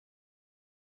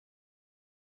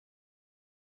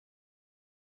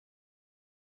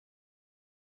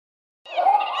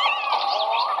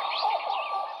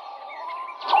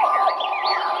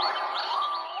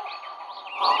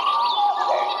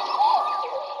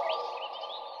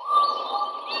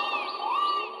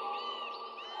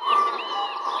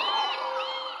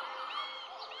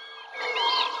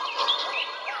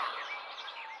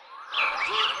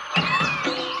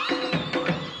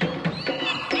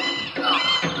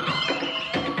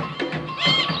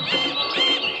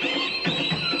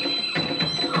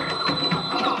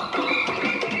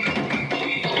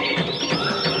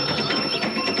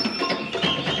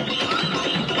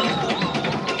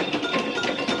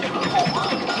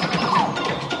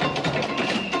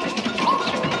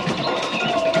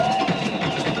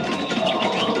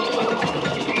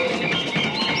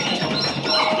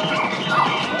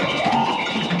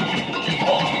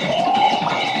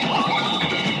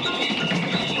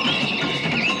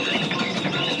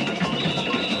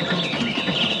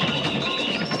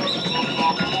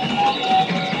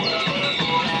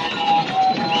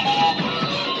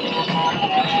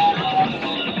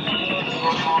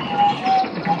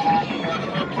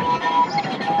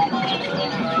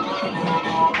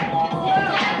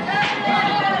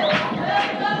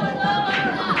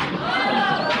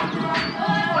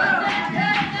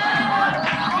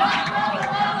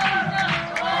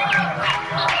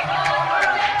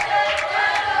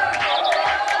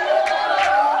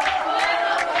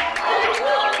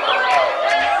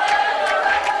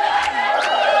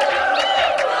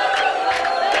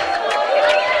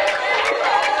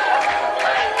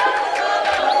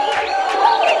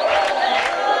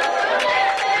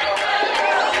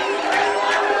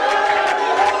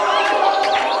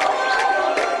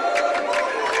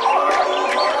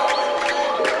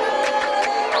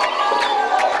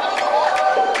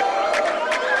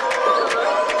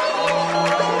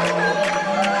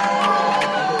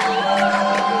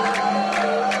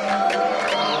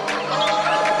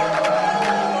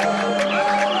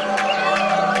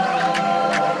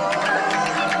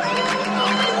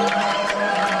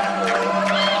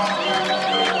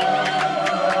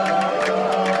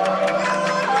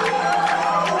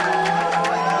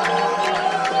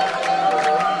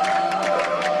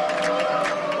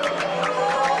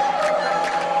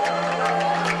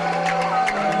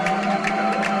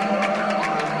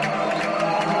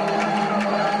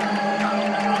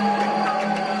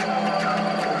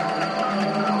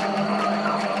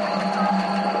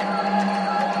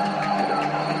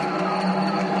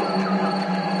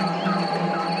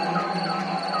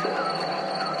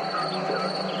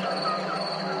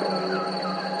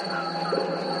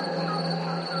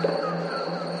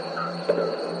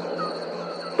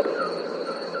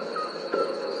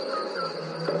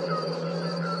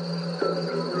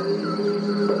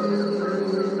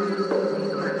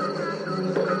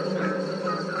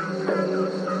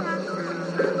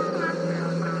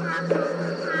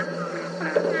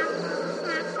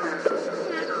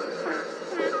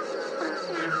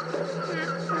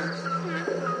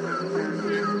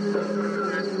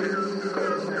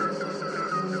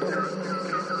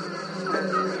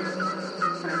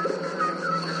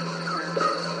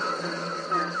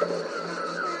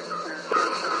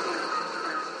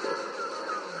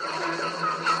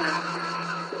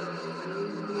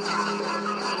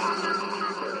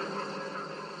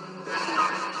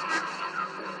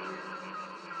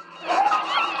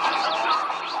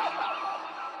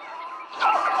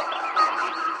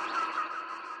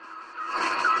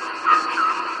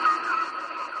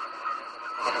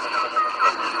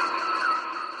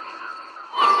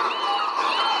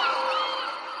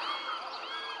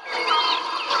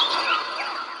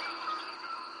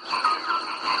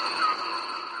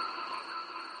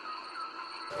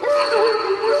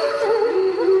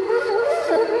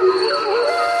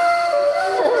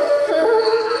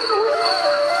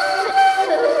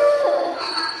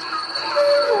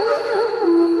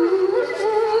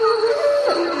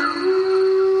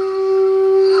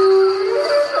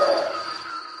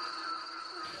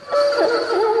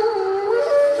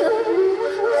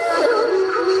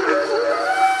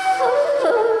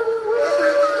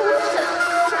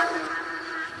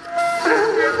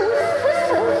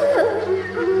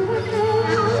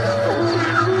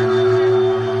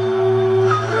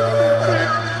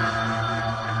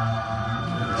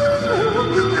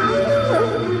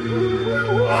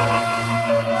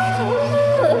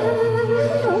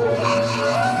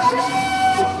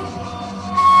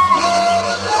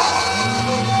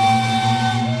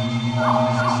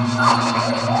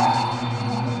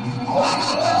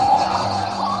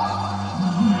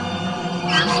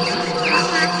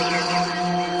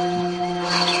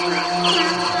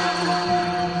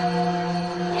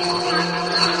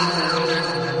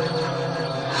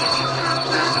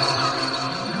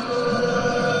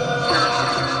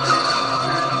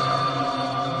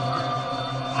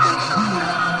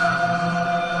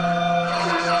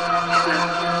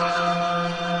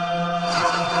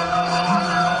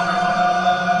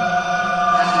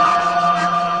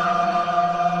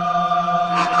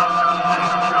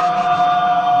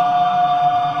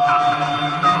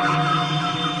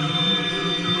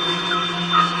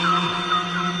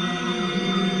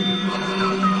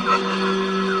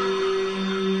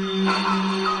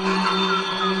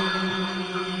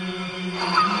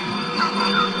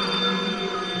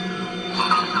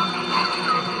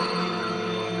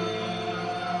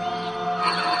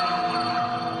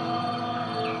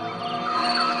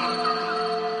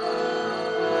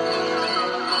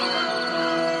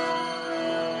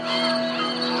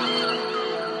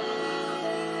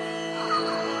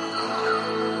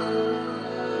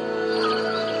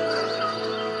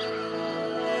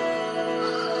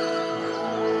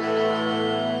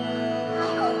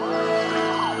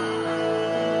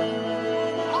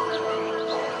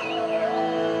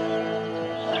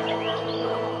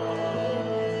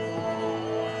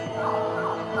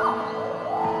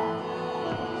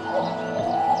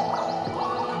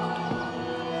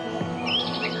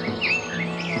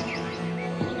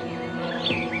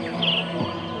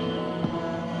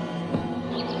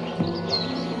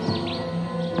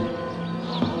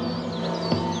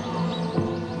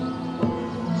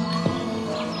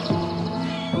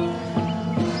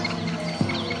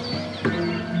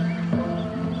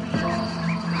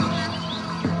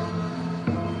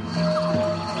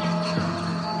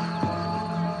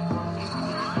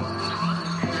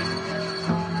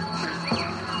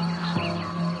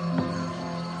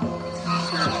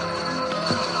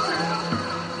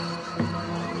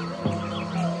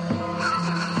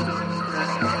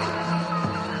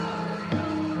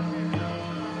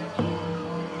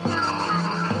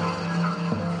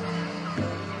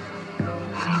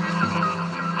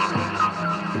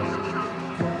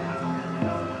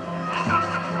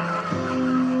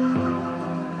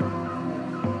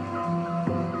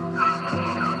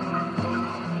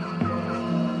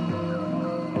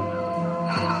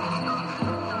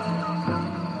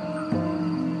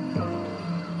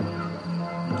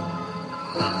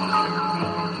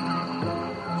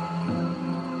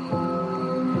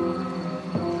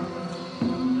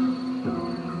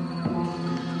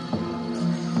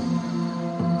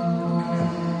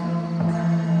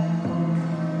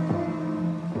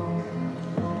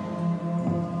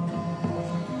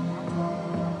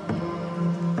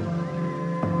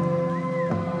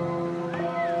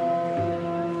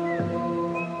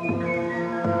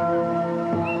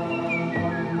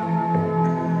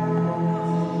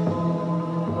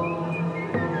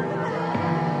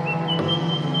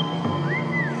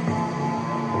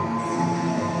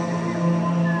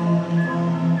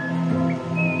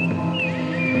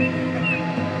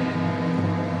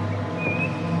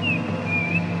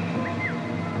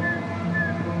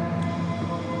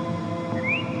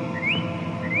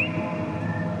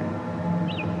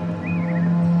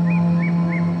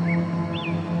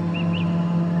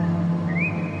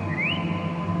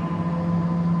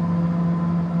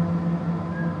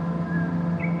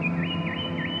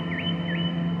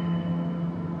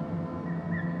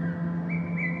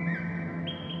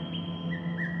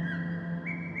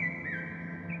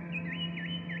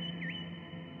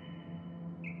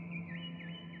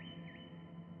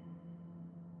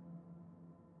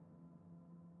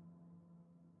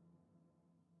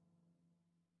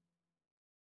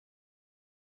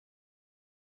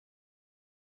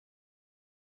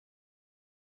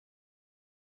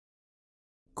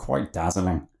 Quite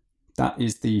dazzling. That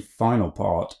is the final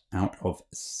part out of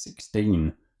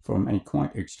 16 from a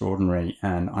quite extraordinary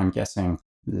and, I'm guessing,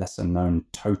 lesser known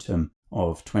totem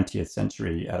of 20th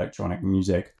century electronic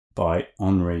music by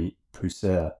Henri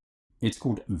Pousser. It's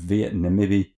called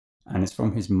Vietnamibie, and it's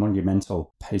from his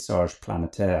monumental Paysage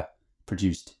Planétaire,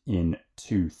 produced in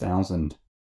 2000.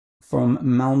 From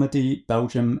Malmedy,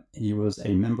 Belgium, he was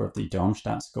a member of the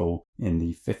Darmstadt School in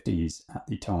the 50s at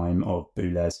the time of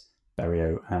Boulez,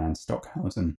 Berio and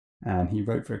Stockhausen, and he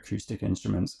wrote for acoustic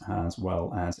instruments as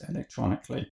well as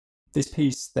electronically. This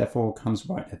piece therefore comes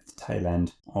right at the tail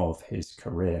end of his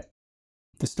career.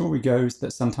 The story goes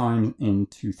that sometime in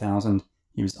 2000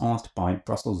 he was asked by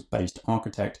Brussels-based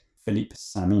architect Philippe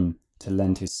Samin to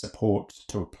lend his support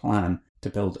to a plan to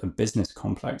build a business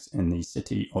complex in the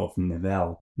city of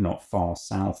Nivelles, not far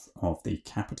south of the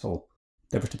capital.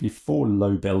 There were to be 4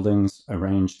 low buildings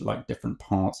arranged like different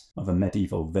parts of a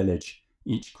medieval village,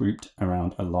 each grouped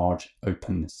around a large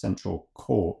open central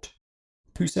court.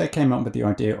 Pousser came up with the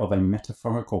idea of a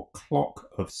metaphorical clock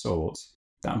of sorts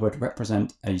that would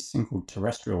represent a single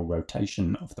terrestrial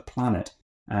rotation of the planet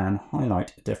and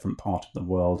highlight a different part of the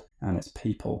world and its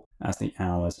people as the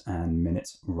hours and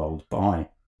minutes rolled by.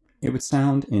 It would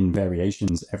sound in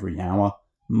variations every hour,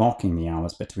 marking the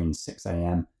hours between 6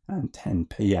 a.m. and 10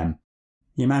 p.m.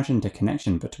 He imagined a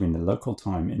connection between the local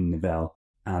time in Nivelles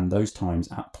and those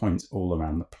times at points all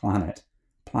around the planet,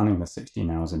 planning the 16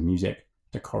 hours of music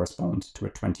to correspond to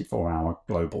a 24-hour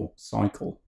global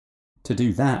cycle. To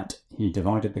do that, he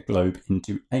divided the globe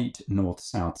into 8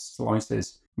 north-south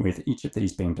slices, with each of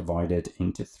these being divided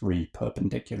into 3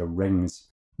 perpendicular rings,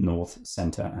 north,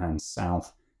 centre and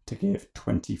south, to give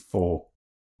 24.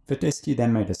 For this, he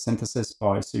then made a synthesis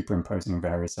by superimposing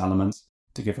various elements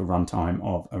to give a runtime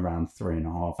of around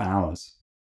 3.5 hours.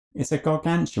 It's a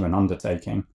gargantuan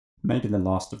undertaking, maybe the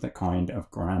last of the kind of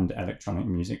grand electronic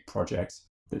music projects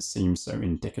that seems so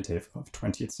indicative of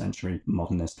 20th century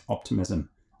modernist optimism.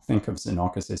 Think of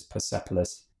Xenakis'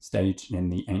 Persepolis, staged in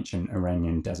the ancient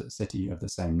Iranian desert city of the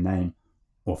same name,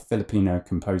 or Filipino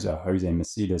composer Jose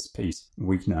Masida's piece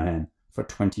Wignahen for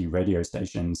 20 radio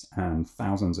stations and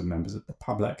thousands of members of the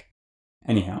public.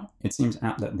 Anyhow, it seems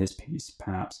apt that this piece,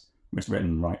 perhaps, was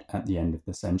written right at the end of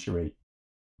the century.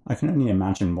 I can only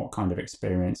imagine what kind of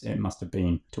experience it must have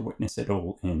been to witness it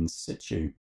all in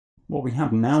situ. What we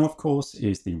have now, of course,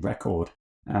 is the record,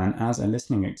 and as a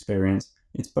listening experience,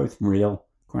 it's both real,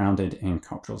 grounded in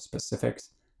cultural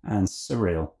specifics, and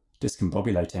surreal,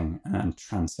 discombobulating, and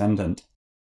transcendent.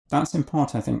 That's in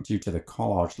part, I think, due to the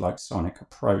collage-like sonic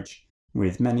approach,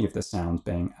 with many of the sounds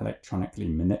being electronically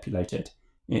manipulated.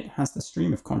 It has the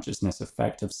stream of consciousness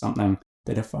effect of something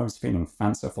that, if I was feeling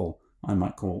fanciful, I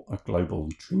might call a global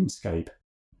dreamscape.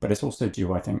 But it's also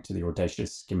due, I think, to the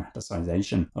audacious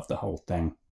schematicization of the whole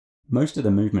thing. Most of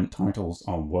the movement titles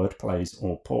are wordplays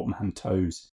or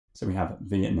portmanteaus, so we have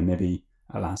Vietnamibie,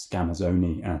 Alaska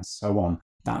Amazoni, and so on,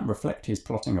 that reflect his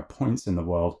plotting of points in the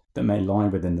world that may lie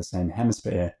within the same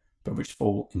hemisphere, but which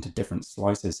fall into different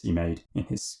slices he made in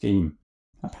his scheme.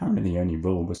 Apparently the only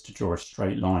rule was to draw a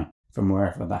straight line from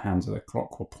wherever the hands of the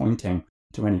clock were pointing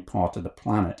to any part of the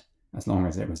planet, as long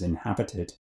as it was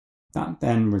inhabited. That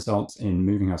then results in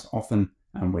moving us often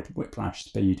and with whiplash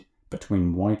speed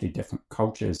between widely different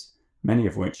cultures, many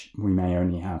of which we may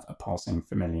only have a passing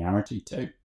familiarity to.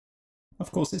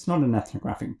 Of course, it's not an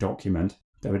ethnographic document,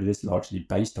 though it is largely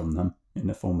based on them in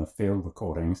the form of field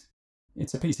recordings.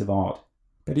 It's a piece of art,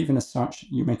 but even as such,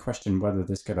 you may question whether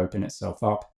this could open itself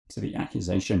up to the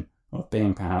accusation of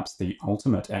being perhaps the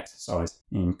ultimate exercise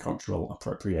in cultural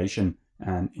appropriation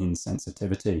and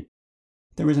insensitivity.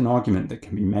 There is an argument that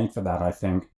can be made for that, I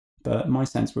think, but my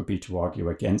sense would be to argue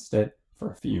against it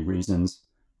for a few reasons.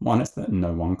 One is that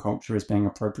no one culture is being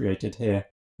appropriated here.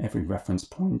 Every reference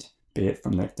point, be it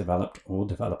from the developed or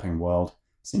developing world,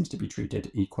 seems to be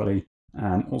treated equally.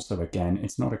 And also, again,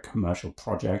 it's not a commercial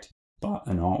project, but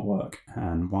an artwork,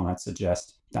 and one I'd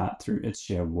suggest that through its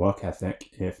sheer work ethic,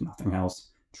 if nothing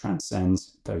else,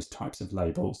 transcends those types of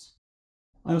labels.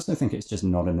 I also think it's just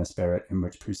not in the spirit in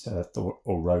which Pousser thought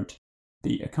or wrote.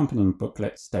 The accompanying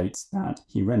booklet states that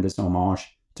he renders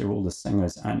homage to all the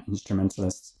singers and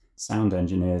instrumentalists, sound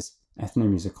engineers,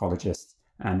 ethnomusicologists,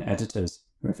 and editors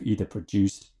who have either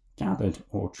produced, gathered,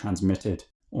 or transmitted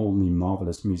all the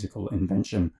marvelous musical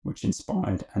invention which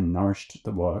inspired and nourished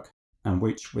the work, and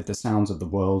which, with the sounds of the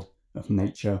world, of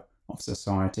nature, of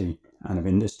society, and of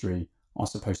industry, are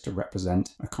supposed to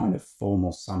represent a kind of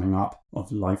formal summing up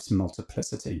of life's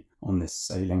multiplicity on this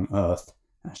sailing earth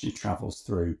as she travels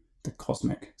through the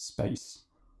cosmic space.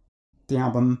 The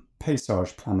album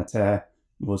Paysage Planétaire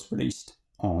was released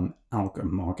on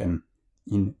Algemorgen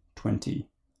in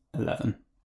 2011.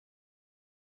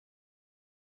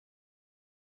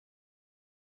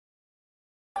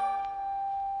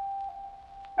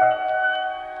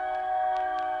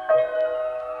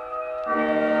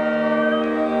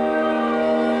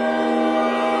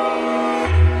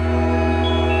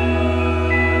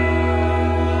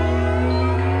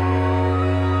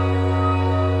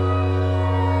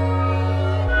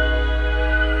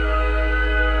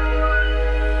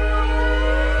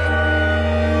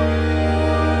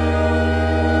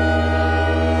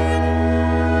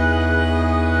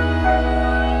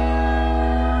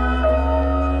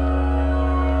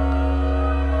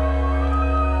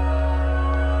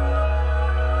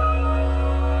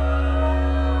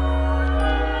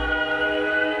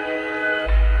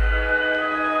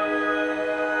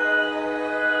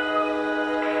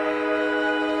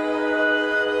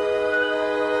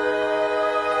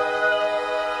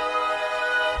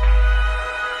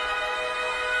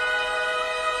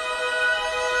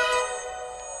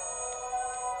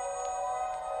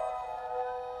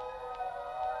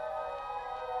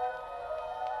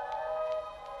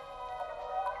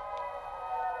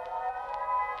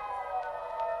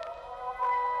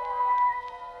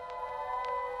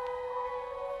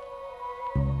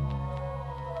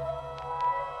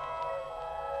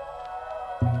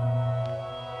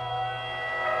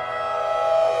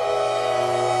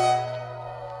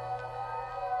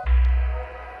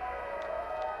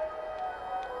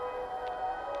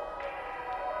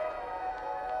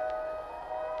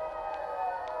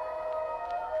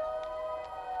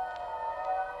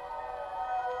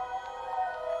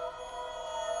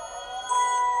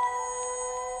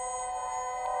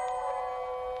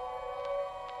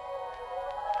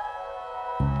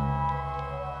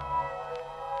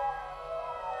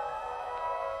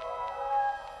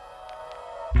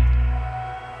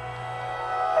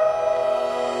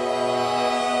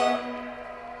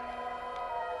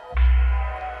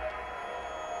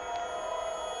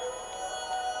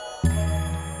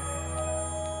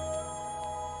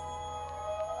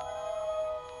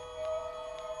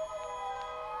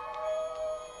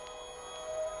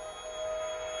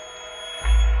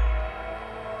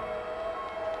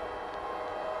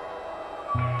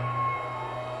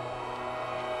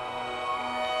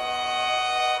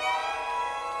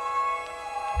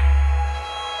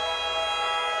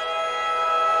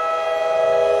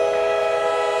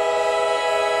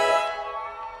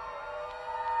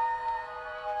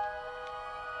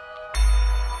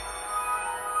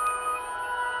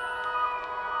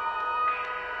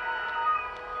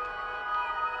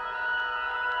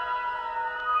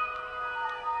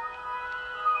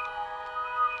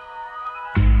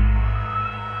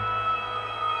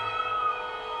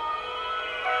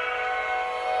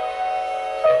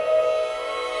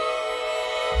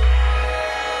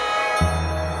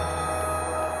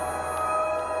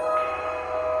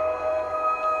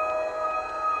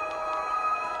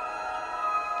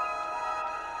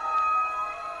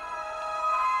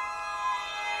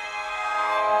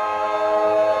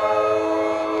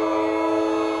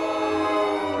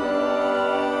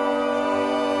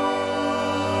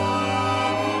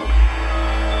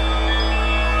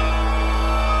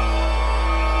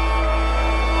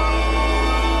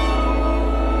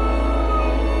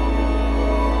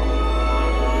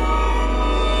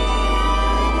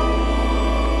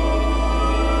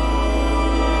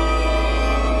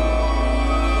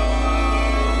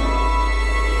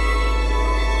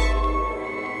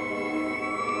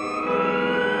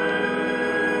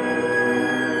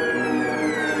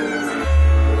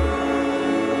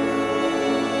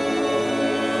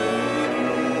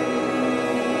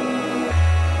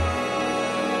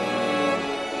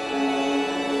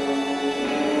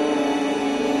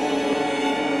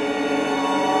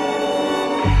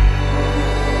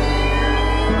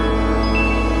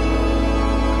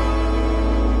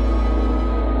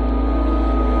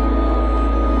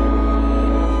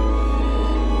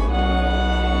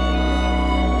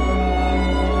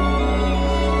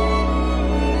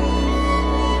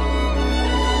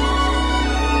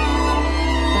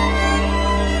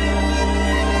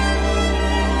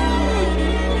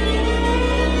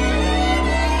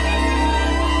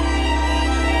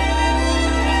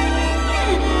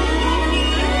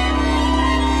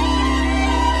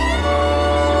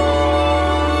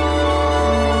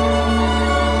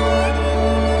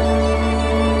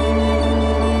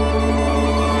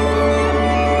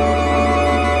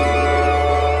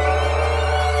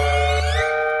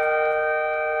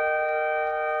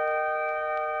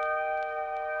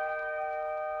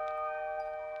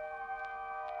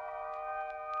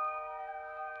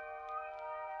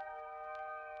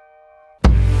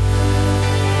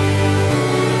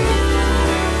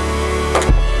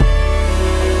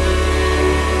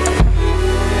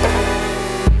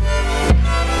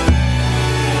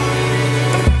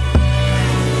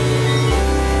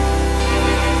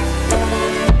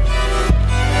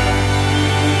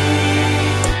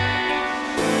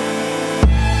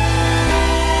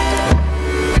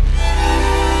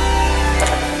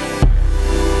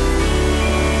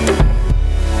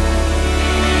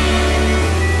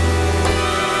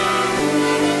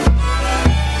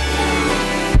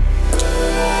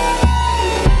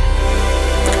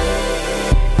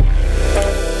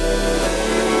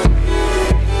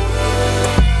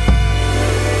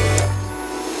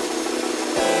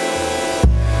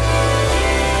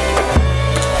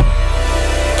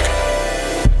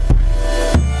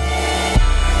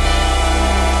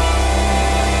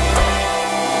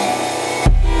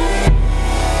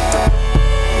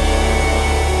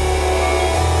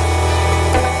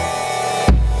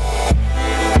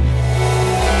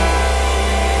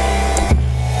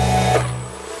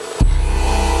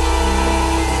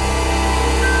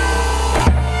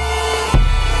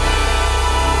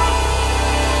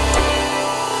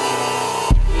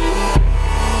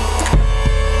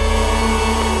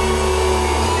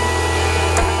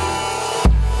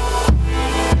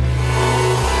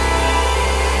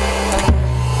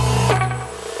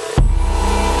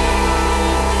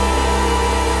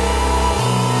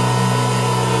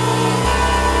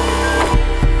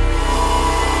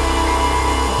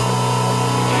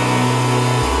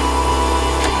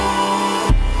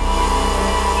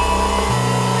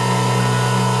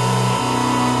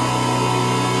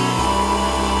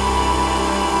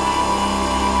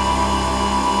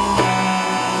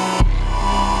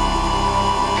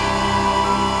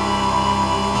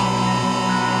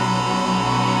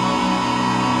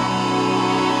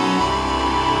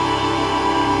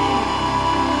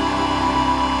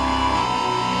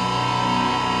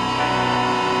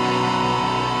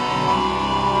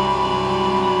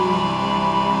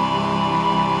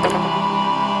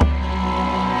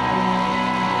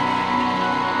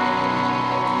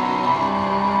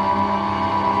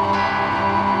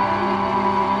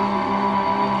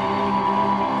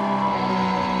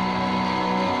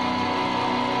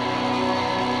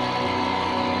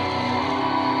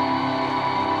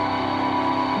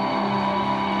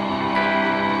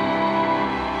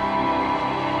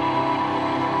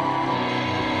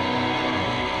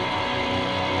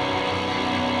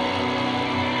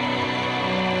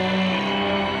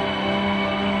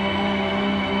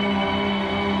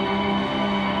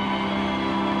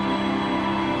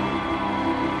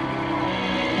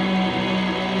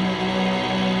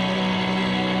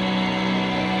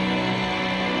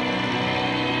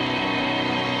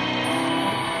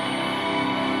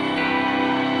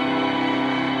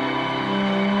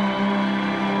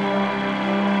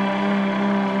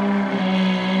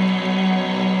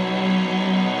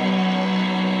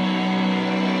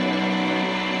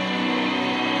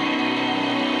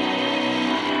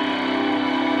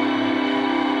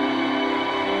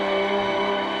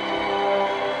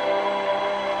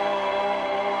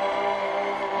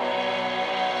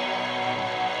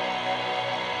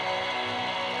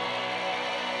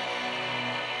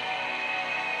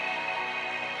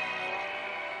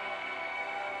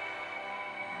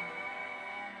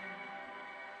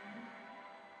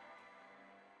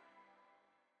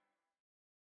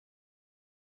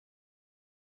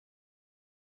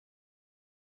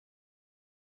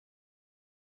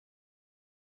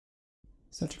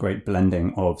 Such a great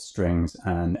blending of strings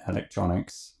and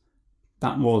electronics.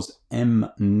 That was M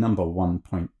number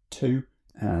 1.2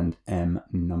 and M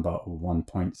number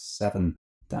 1.7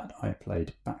 that I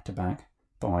played back to back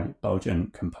by Belgian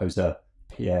composer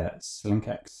Pierre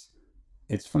Slinkex.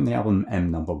 It's from the album M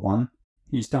number 1.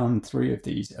 He's done 3 of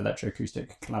these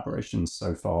electroacoustic collaborations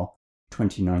so far.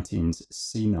 2019's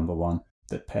C number 1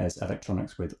 that pairs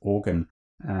electronics with organ,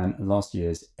 and last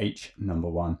year's H number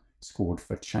 1 scored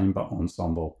for chamber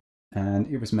ensemble, and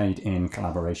it was made in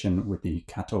collaboration with the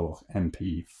 14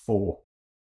 MP4.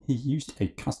 He used a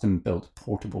custom-built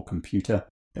portable computer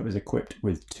that was equipped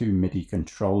with 2 MIDI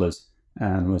controllers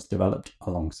and was developed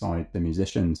alongside the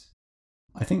musicians.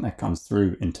 I think that comes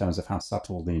through in terms of how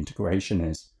subtle the integration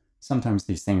is. Sometimes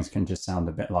these things can just sound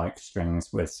a bit like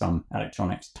strings with some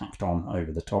electronics tacked on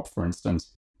over the top, for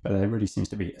instance, but there really seems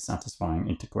to be a satisfying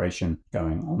integration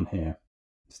going on here.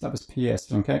 So that was Pierre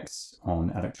Slinkex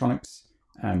on electronics,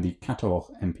 and the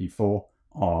 14 MP4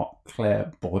 are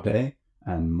Claire Bordet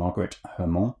and Margaret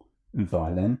Hermont,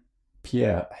 violin,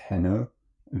 Pierre Henault,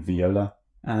 viola,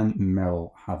 and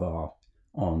Meryl Havard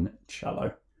on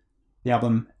cello. The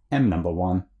album M number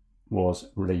 1 was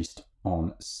released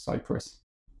on Cyprus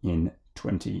in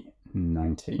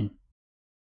 2019.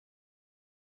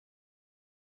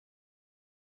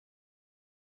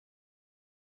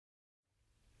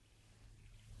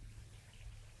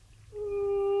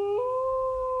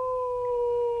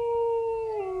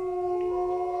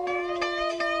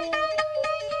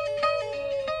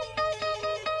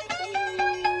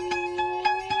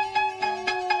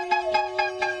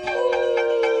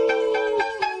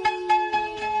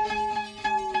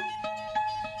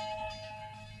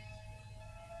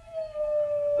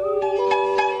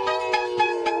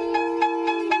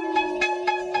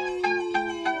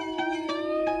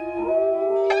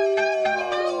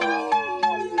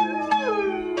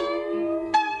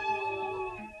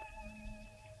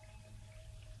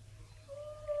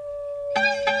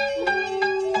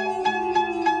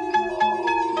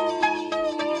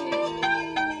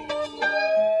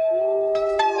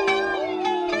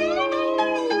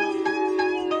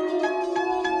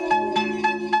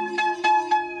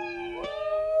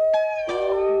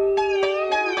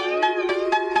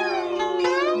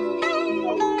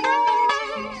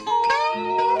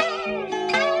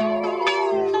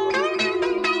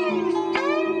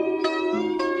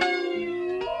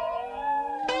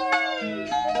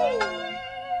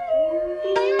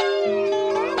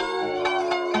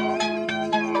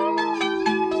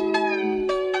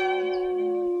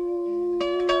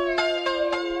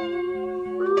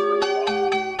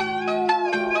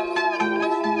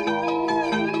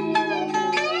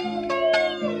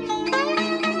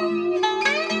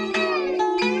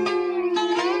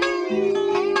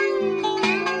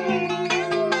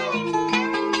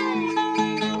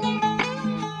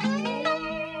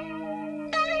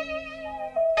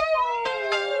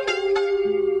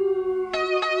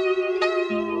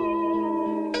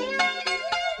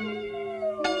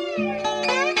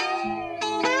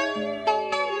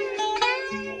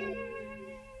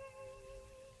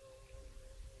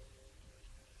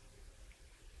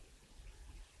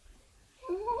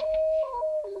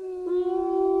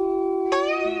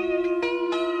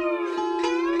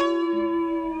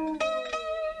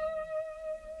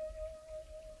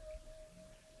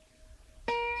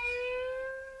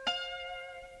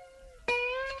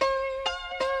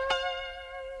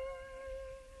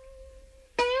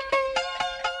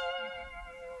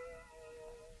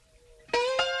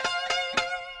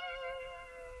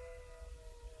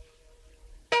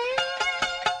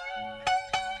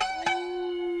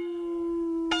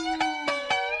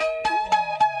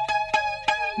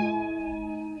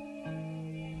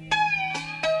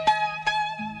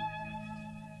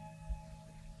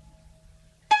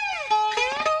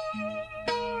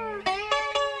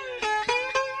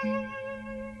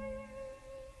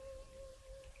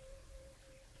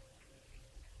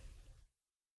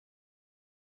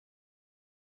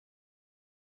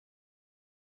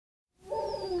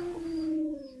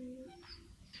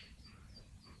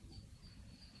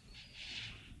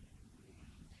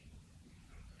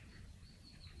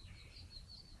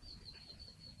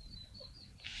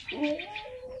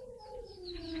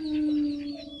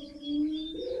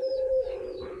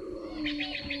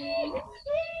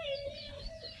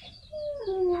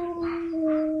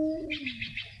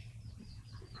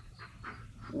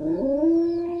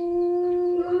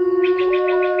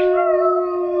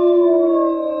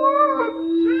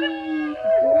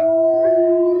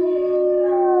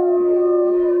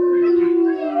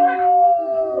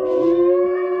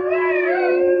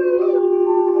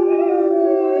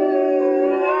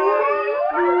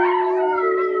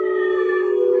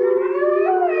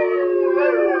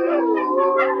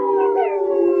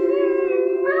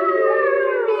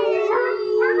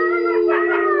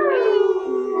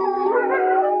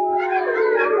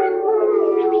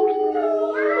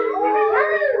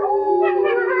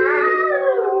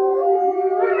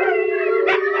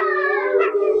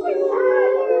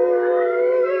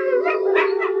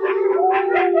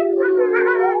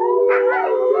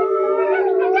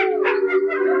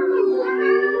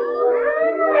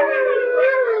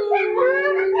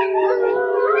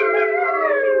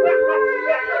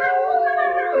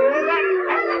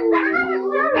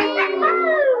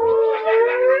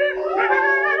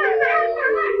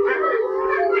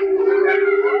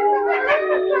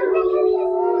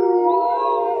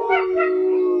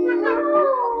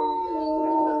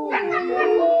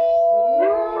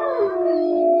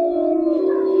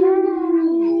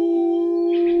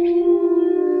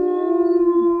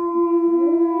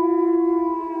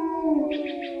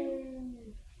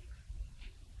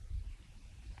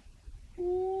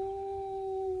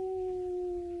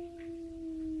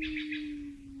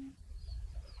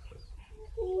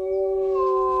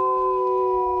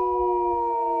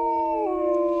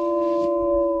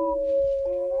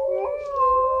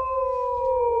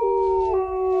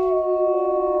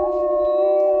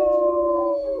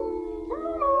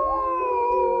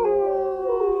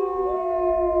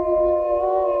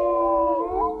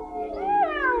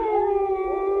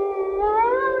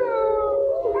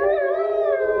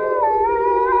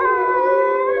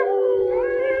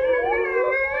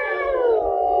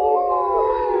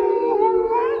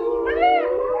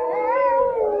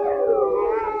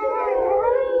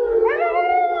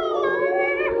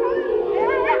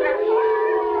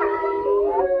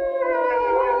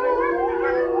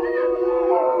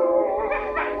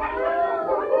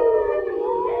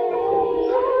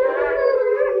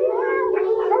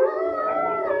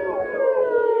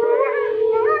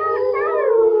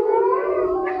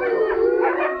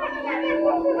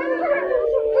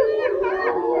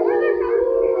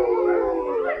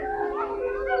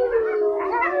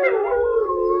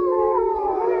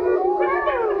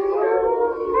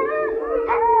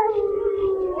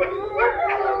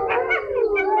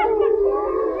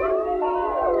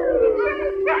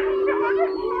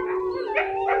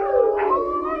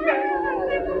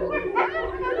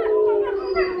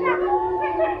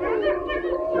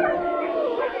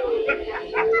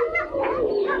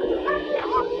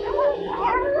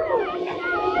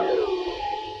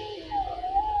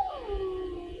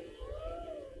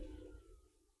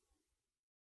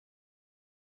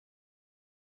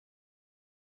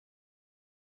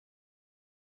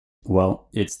 Well,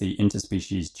 it's the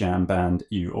interspecies jam band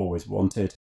you always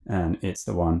wanted, and it's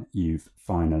the one you've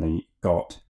finally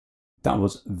got. That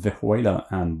was Vihuela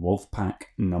and Wolfpack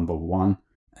number 1.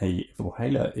 A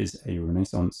vihuela is a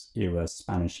Renaissance-era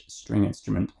Spanish string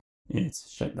instrument.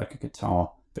 It's shaped like a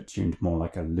guitar, but tuned more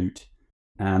like a lute.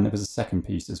 And there was a second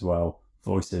piece as well,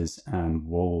 Voices and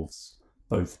Wolves,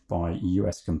 both by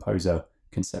US composer,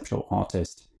 conceptual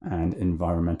artist, and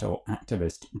environmental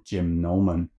activist Jim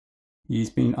Nolman. He's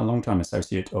been a long-time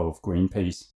associate of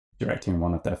Greenpeace, directing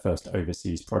one of their first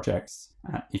overseas projects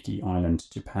at Iki Island,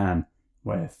 Japan,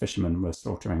 where fishermen were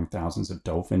slaughtering thousands of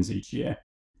dolphins each year.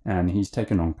 And he's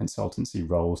taken on consultancy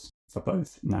roles for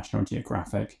both National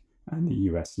Geographic and the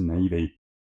US Navy.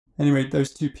 Anyway,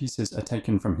 those two pieces are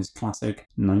taken from his classic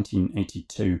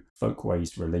 1982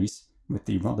 Folkways release with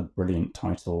the rather brilliant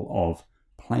title of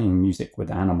Playing Music with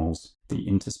Animals, the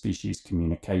Interspecies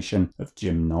Communication of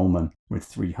Jim Nolman, with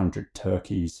 300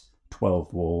 turkeys,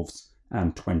 12 wolves,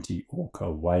 and 20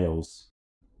 orca whales.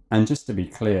 And just to be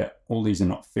clear, all these are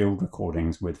not field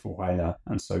recordings with vihuela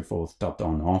and so forth dubbed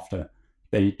on after.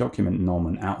 They document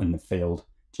Nolman out in the field,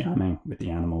 jamming with the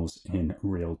animals in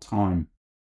real time.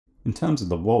 In terms of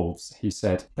the wolves, he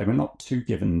said they were not too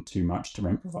given too much to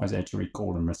improvisatory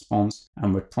call and response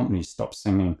and would promptly stop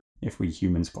singing if we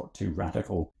humans got too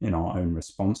radical in our own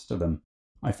response to them.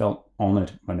 I felt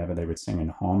honoured whenever they would sing in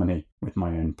harmony with my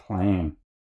own playing.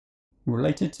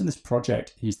 Related to this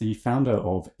project, he's the founder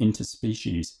of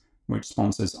Interspecies, which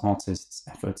sponsors artists'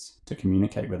 efforts to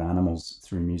communicate with animals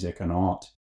through music and art.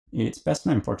 Its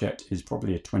best-known project is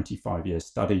probably a 25-year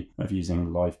study of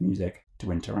using live music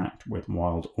to interact with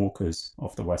wild orcas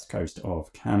off the west coast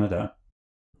of Canada.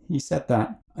 He said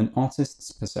that an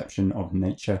artist's perception of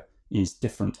nature is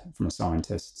different from a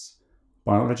scientist's.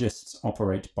 Biologists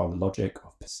operate by the logic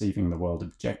of perceiving the world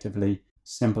objectively,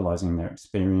 symbolizing their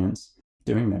experience,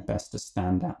 doing their best to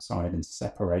stand outside and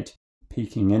separate,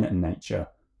 peeking in at nature,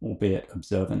 albeit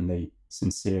observantly,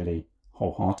 sincerely,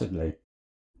 wholeheartedly.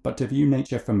 But to view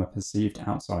nature from a perceived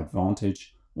outside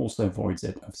vantage also voids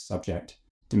it of subject,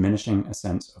 diminishing a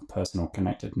sense of personal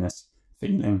connectedness,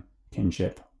 feeling,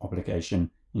 kinship, obligation,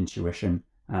 intuition,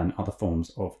 and other forms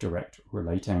of direct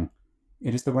relating.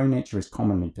 It is the way nature is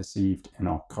commonly perceived in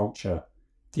our culture.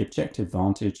 The objective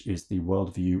vantage is the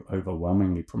worldview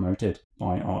overwhelmingly promoted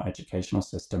by our educational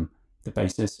system, the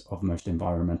basis of most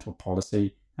environmental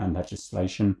policy and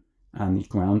legislation, and the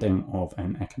grounding of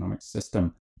an economic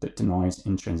system that denies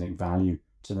intrinsic value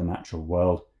to the natural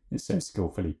world it so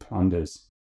skillfully plunders.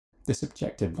 This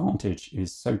objective vantage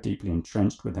is so deeply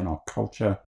entrenched within our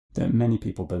culture that many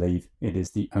people believe it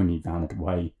is the only valid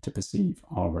way to perceive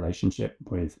our relationship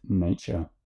with nature.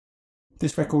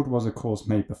 This record was of course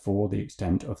made before the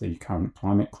extent of the current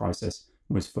climate crisis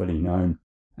was fully known,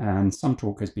 and some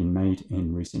talk has been made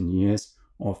in recent years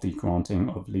of the granting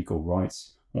of legal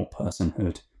rights or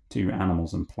personhood to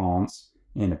animals and plants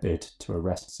in a bid to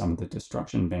arrest some of the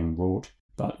destruction being wrought,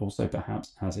 but also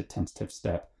perhaps as a tentative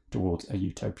step towards a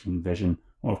utopian vision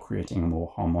of creating a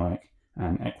more harmonic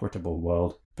and equitable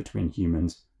world between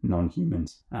humans,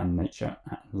 non-humans, and nature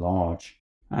at large.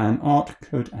 And art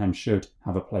could and should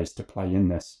have a place to play in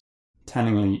this.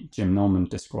 Tellingly, Jim Nolman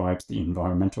describes the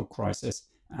environmental crisis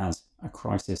as a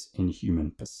crisis in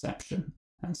human perception,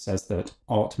 and says that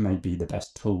art may be the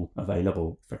best tool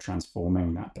available for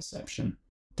transforming that perception.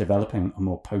 Developing a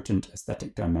more potent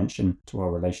aesthetic dimension to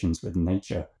our relations with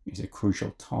nature is a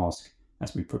crucial task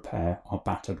as we prepare our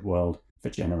battered world for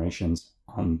generations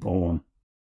unborn.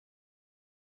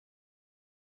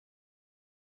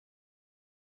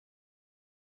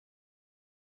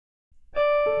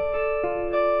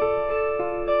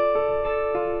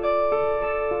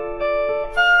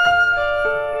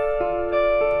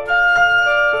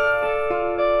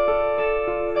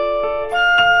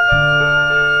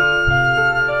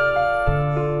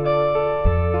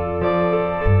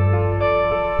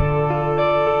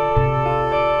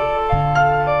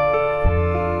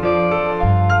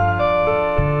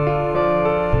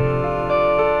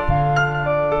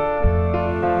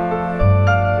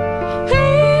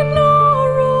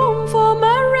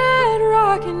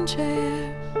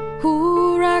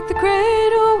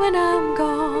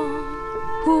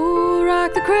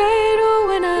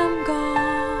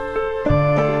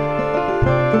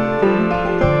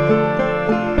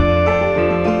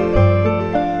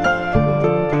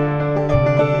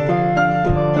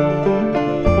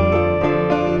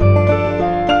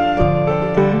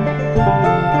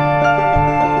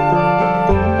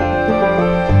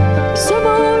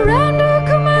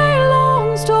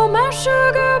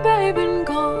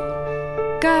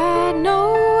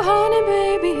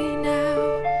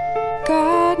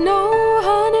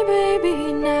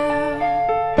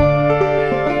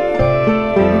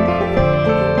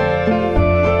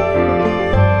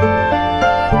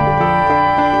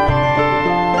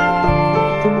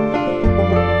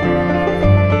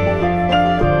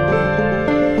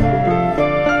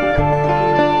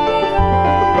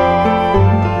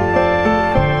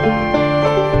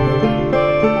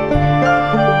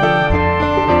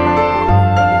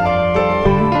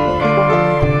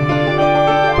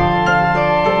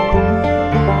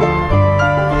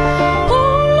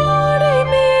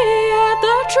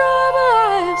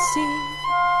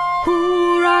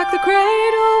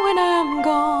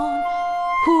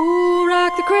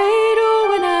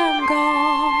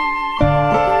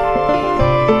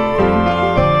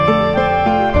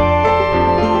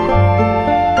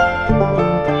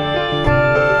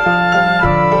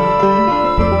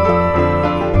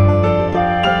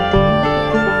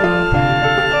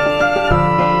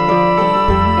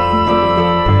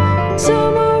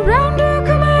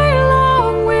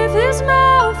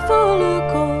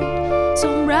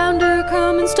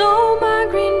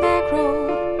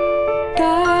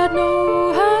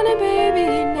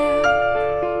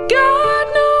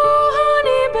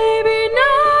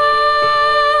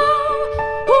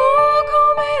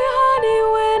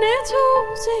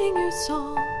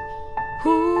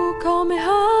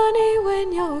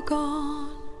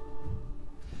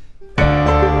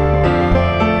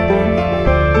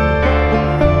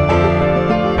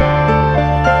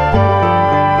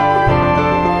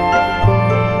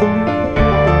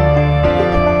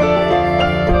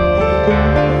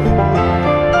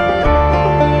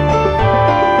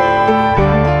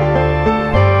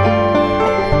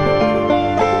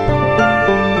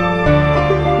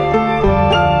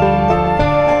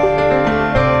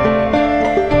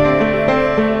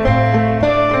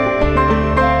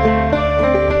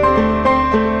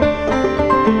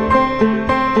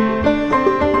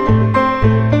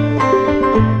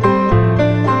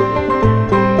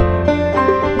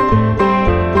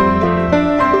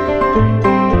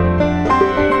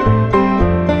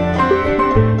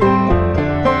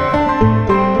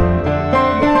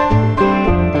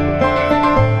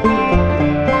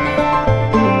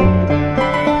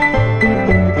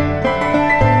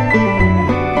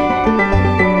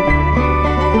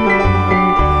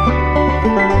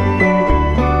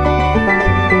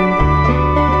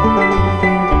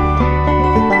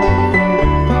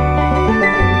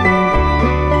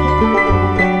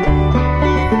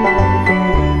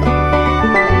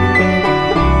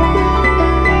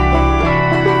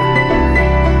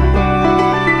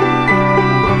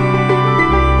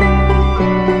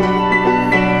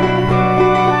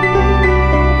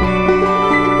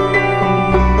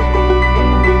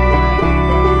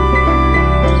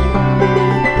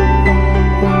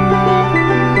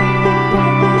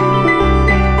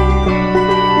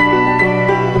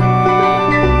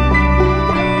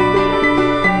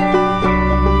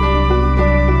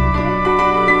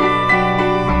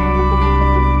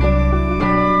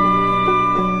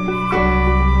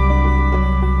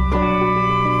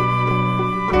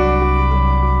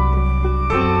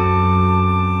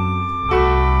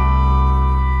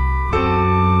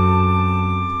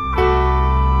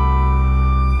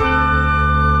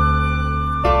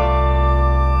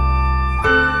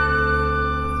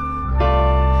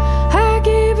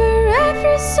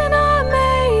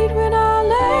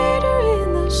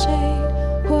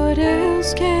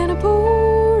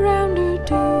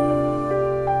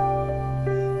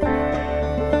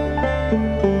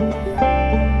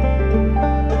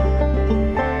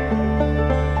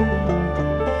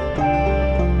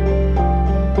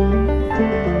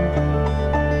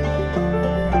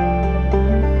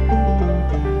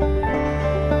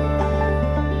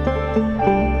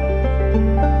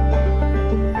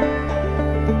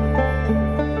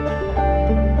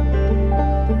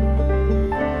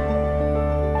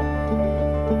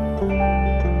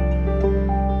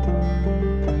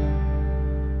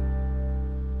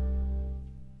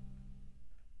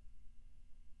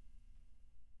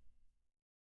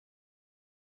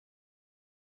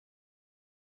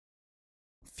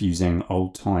 fusing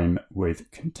old time with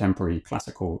contemporary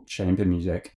classical chamber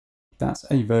music. That's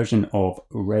a version of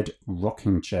Red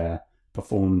Rocking Chair,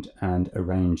 performed and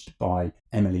arranged by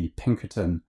Emily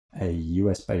Pinkerton, a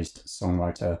US-based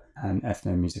songwriter and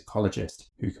ethnomusicologist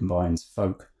who combines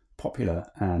folk, popular,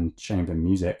 and chamber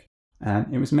music.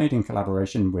 And it was made in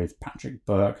collaboration with Patrick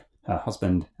Burke, her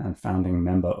husband and founding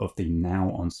member of the Now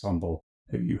Ensemble,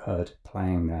 who you heard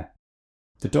playing there.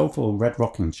 The doleful Red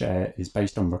Rocking Chair is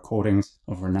based on recordings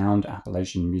of renowned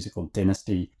Appalachian musical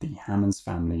dynasty, the Hammonds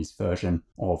family's version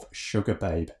of Sugar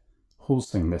Babe. Who'll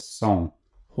sing this song?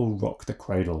 Who'll rock the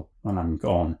cradle when I'm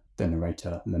gone? The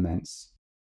narrator laments.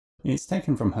 It's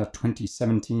taken from her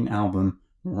 2017 album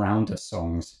Rounder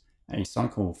Songs, a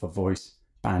cycle for voice,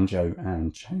 banjo,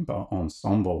 and chamber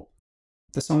ensemble.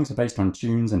 The songs are based on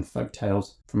tunes and folk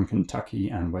tales from Kentucky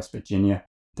and West Virginia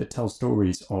that tell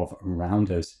stories of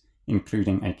rounders,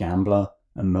 including a gambler,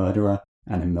 a murderer,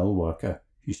 and a mill worker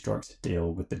who strikes a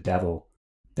deal with the devil.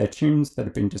 They're tunes that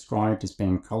have been described as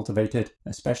being cultivated,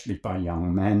 especially by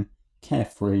young men,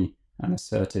 carefree and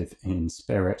assertive in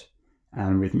spirit,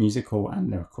 and with musical and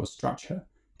lyrical structure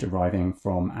deriving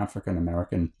from African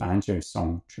American banjo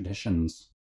song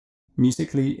traditions.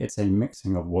 Musically, it's a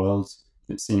mixing of worlds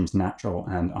that seems natural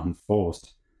and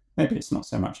unforced. Maybe it's not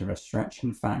so much of a stretch,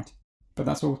 in fact, but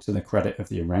that's all to the credit of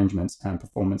the arrangements and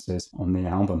performances on the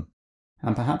album.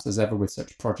 And perhaps as ever with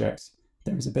such projects,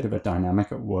 there is a bit of a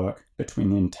dynamic at work between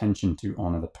the intention to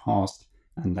honour the past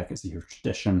and legacy of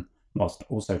tradition, whilst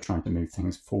also trying to move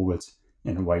things forwards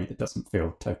in a way that doesn't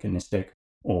feel tokenistic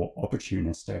or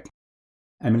opportunistic.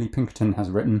 Emily Pinkerton has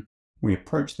written, "We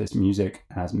approach this music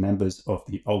as members of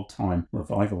the old-time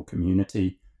revival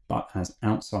community, but as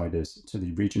outsiders to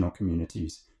the regional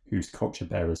communities whose culture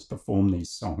bearers perform these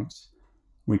songs.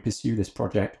 We pursue this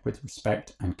project with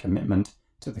respect and commitment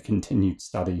to the continued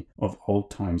study of old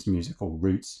times musical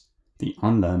roots, the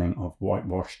unlearning of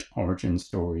whitewashed origin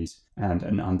stories, and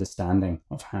an understanding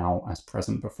of how, as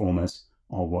present performers,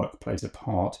 our work plays a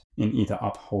part in either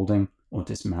upholding or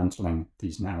dismantling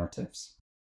these narratives."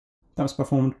 That was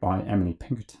performed by Emily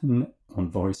Pinkerton on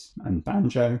voice and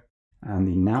banjo, and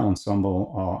the Now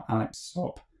Ensemble are Alex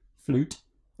Sopp, flute,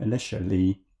 Alicia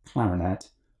Lee,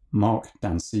 clarinet, Mark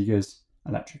Dansigers,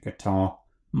 electric guitar,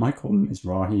 Michael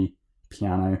Mizrahi,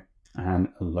 piano,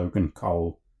 and Logan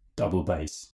Cole, double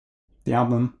bass. The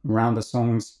album Rounder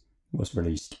Songs was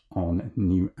released on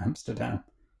New Amsterdam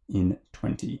in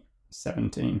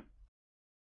 2017.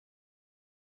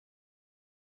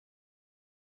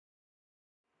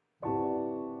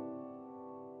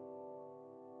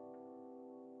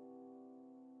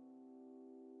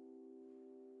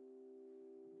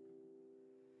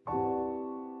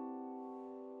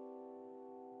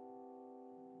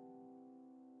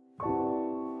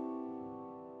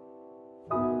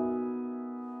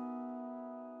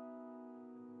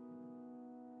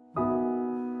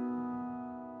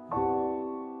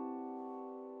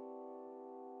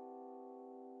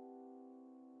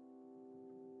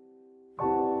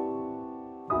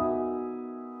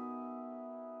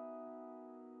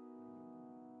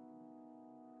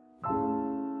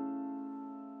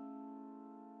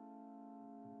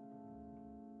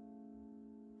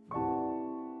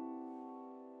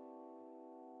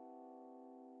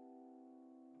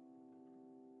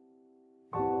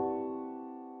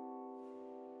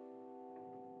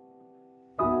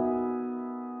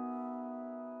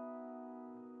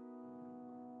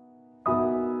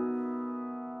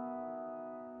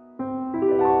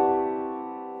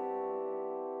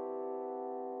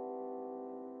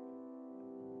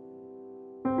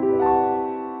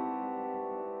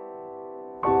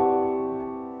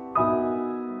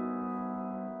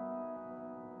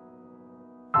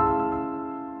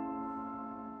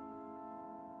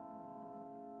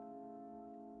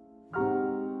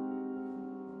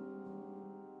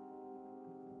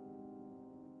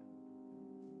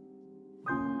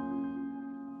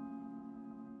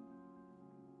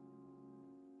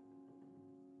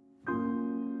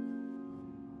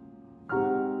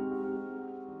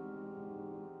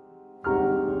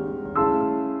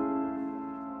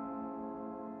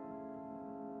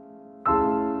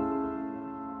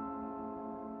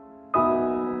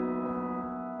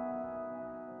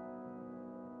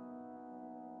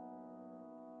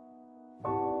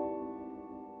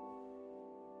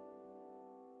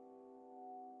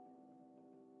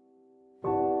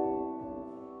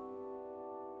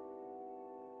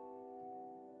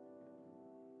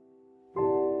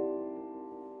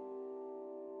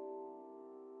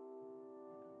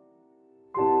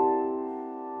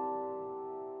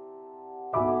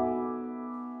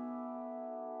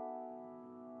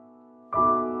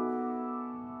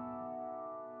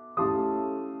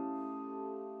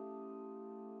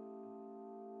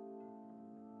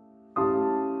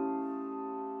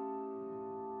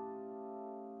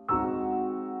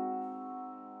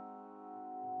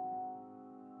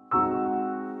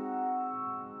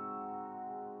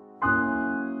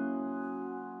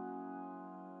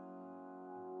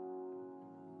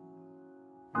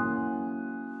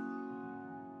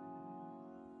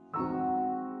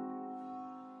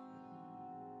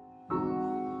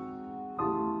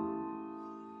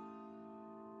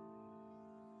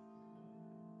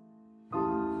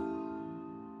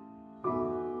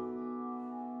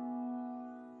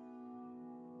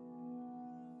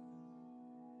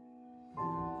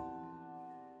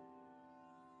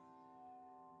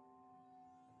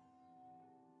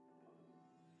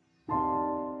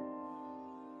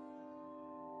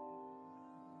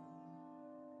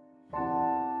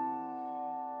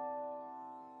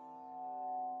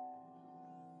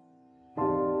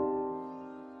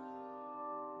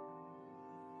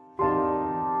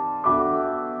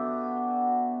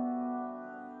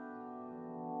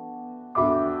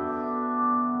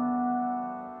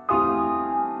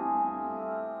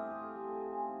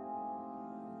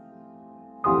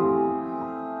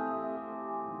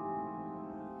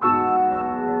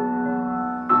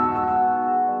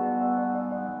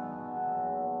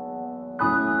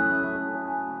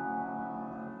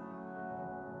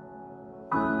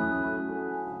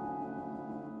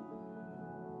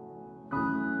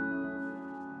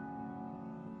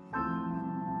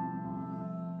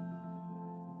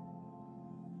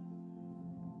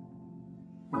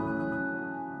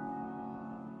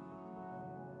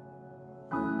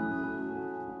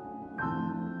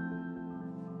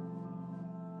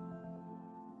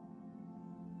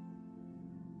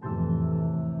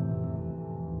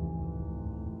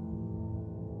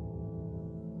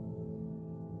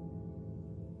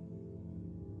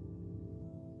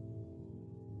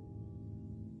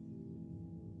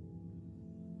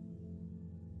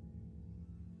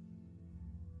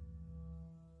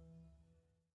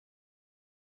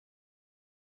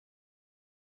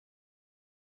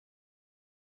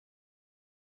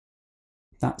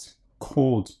 That's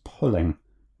chords pulling,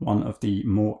 one of the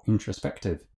more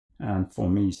introspective and, for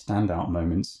me, standout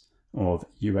moments of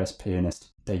US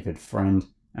pianist David Friend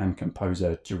and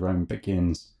composer Jerome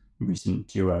Begin's recent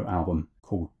duo album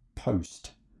called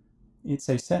Post. It's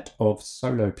a set of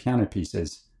solo piano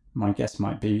pieces. My guess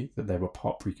might be that they were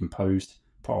part pre-composed,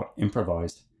 part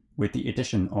improvised, with the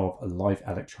addition of a live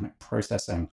electronic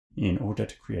processing in order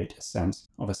to create a sense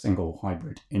of a single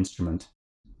hybrid instrument.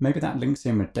 Maybe that links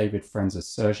in with David Friend's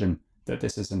assertion that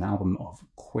this is an album of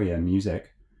queer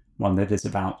music, one that is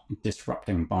about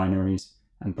disrupting binaries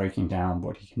and breaking down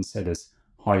what he considers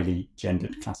highly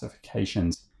gendered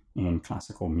classifications in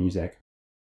classical music.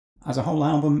 As a whole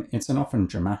album, it's an often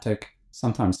dramatic,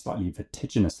 sometimes slightly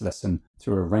vertiginous listen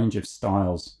through a range of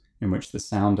styles in which the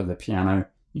sound of the piano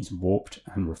is warped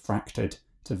and refracted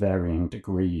to varying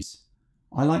degrees.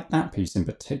 I like that piece in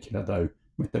particular, though,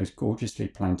 with those gorgeously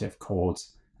plaintive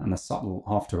chords and the subtle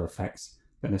after effects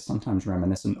that are sometimes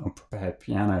reminiscent of prepared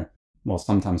piano, while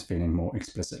sometimes feeling more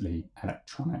explicitly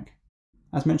electronic.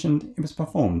 As mentioned, it was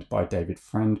performed by David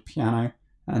Friend piano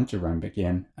and Jerome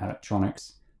Begin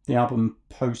electronics. The album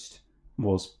Post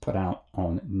was put out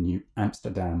on New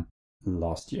Amsterdam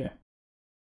last year.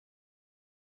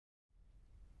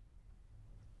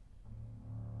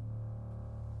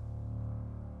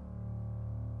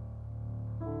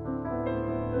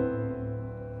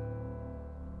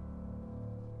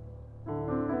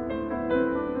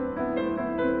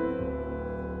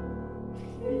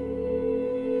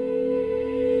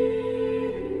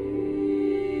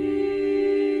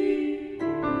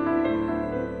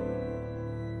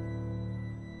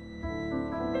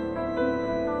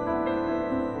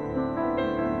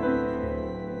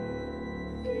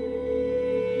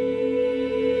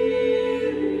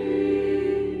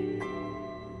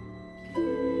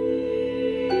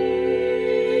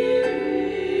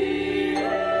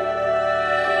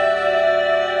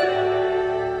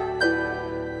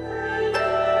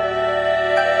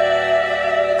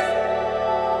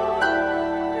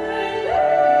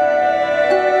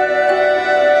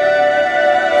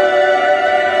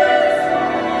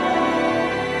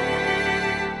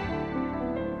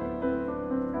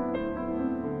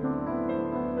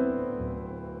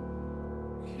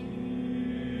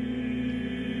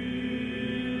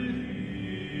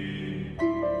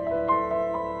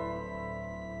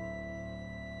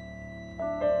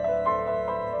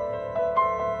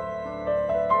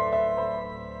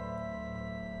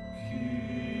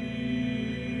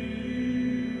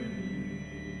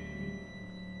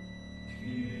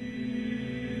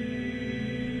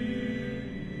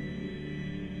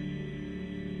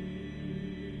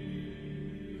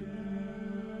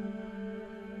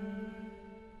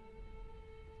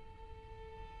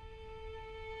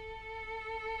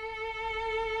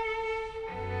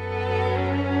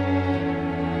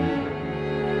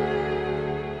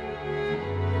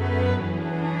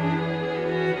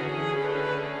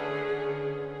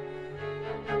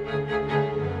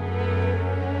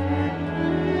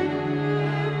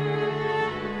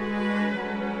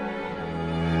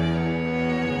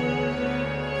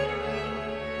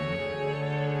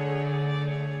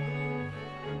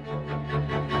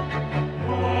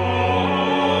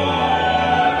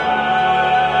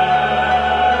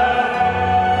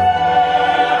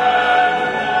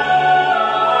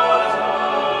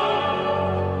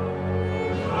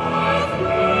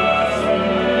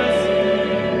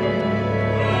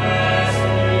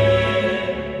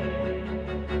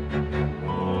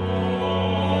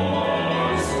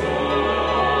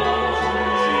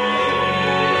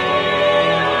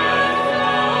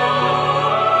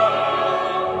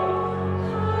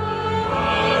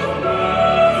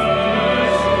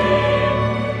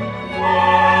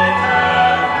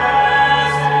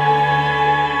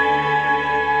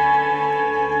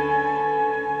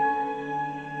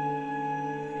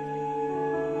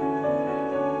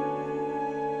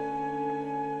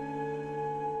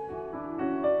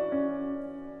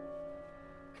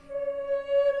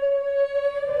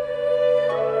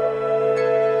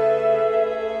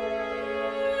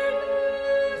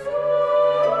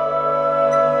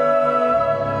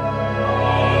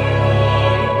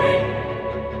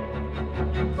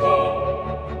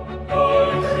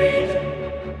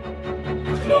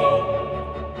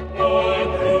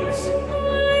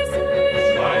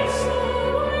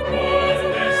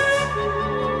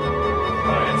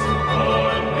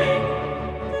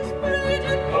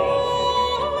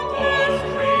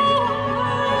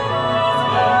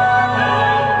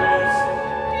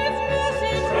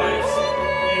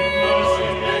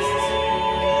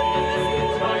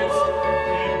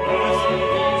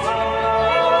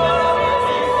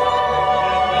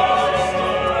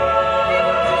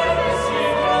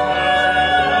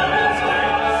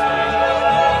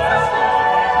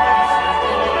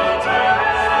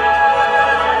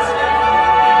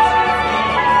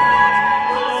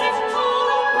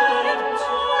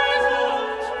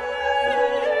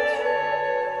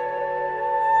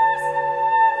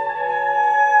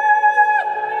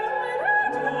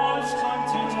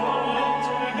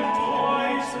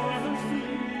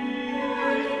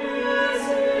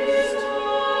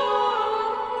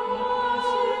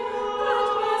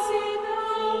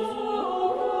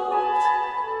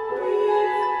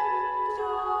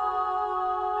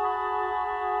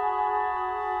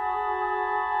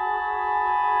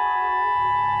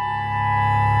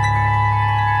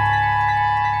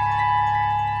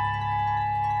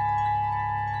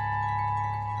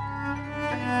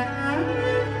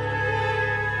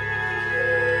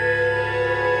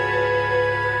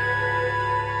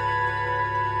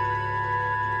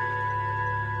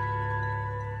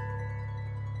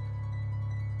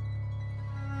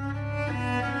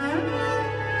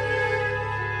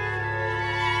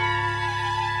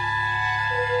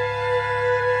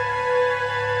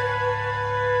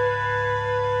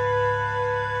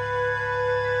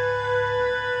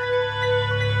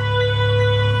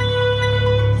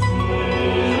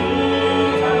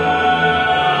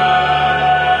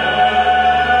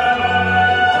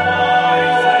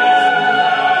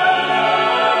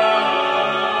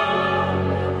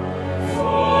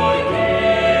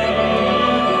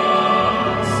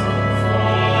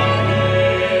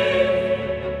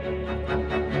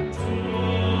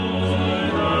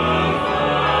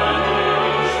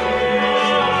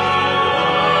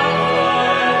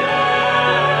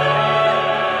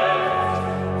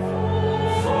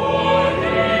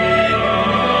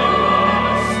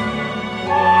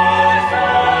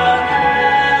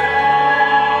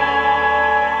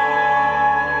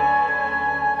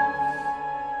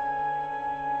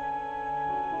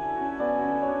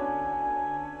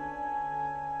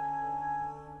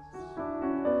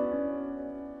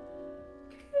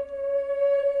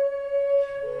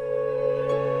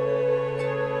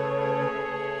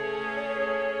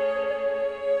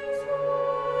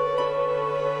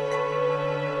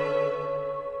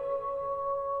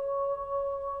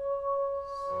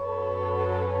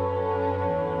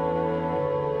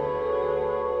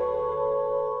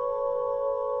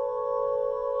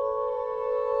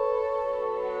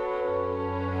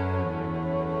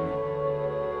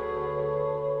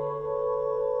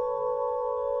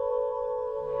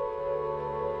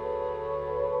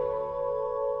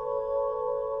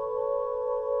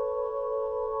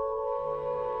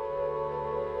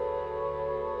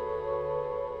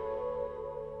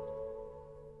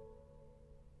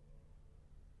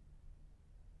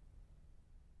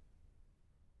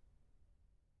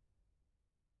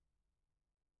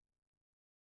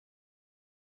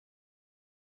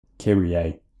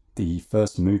 Kyrie, the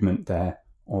first movement there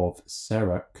of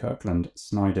Sarah Kirkland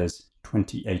Snyder's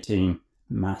 2018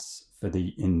 Mass for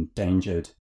the Endangered.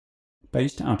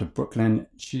 Based out of Brooklyn,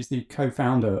 she's the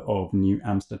co-founder of New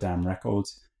Amsterdam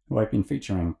Records, who I've been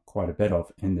featuring quite a bit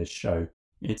of in this show.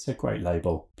 It's a great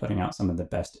label, putting out some of the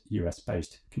best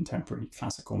US-based contemporary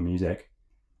classical music.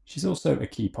 She's also a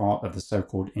key part of the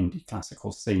so-called indie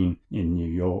classical scene in New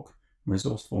York,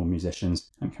 resourceful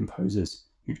musicians and composers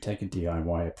who take a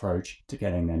DIY approach to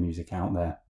getting their music out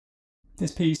there.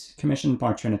 This piece, commissioned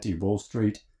by Trinity Wall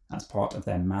Street as part of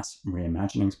their Mass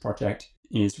Reimaginings project,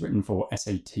 is written for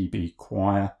SATB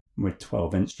choir with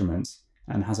 12 instruments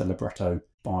and has a libretto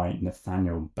by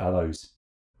Nathaniel Bellows.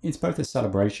 It's both a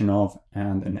celebration of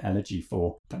and an elegy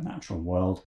for the natural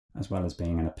world, as well as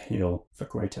being an appeal for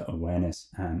greater awareness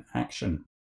and action.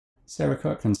 Sarah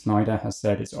Kirkland Snyder has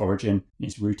said its origin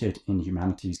is rooted in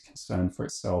humanity's concern for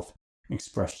itself,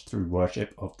 expressed through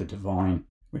worship of the divine,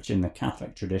 which in the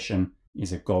Catholic tradition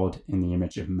is a God in the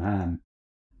image of man.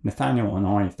 Nathaniel and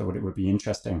I thought it would be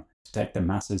interesting to take the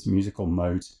Mass's musical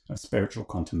modes of spiritual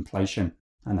contemplation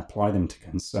and apply them to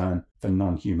concern for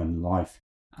non-human life,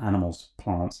 animals,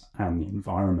 plants, and the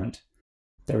environment.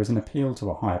 There is an appeal to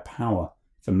a higher power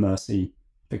for mercy,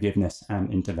 forgiveness,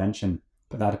 and intervention,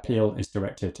 but that appeal is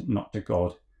directed not to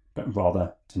God, but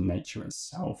rather to nature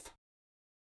itself.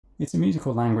 It's a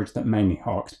musical language that mainly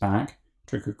harks back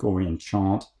to Gregorian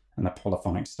chant and the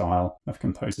polyphonic style of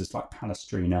composers like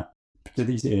Palestrina, but to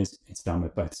these ears it's done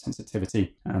with both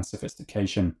sensitivity and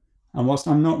sophistication. And whilst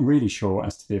I'm not really sure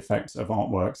as to the effects of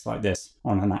artworks like this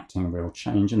on enacting real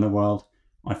change in the world,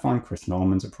 I find Chris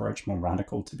Norman's approach more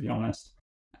radical, to be honest.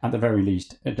 At the very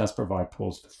least, it does provide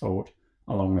pause for thought,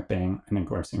 along with being an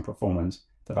engrossing performance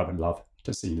that I would love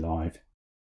to see live.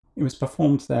 It was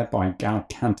performed there by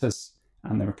Gallicantus,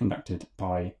 and they were conducted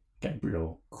by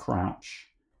Gabriel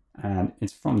Crouch. And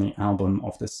it's from the album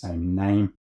of the same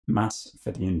name, Mass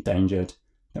for the Endangered,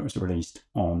 that was released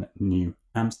on New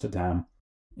Amsterdam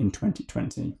in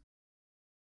 2020.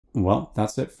 Well,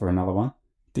 that's it for another one.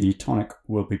 The Tonic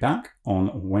will be back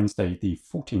on Wednesday the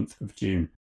 14th of June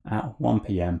at 1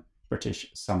 p.m.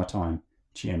 British Summertime,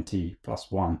 GMT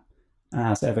 +1.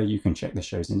 As ever, you can check the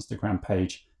show's Instagram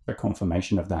page for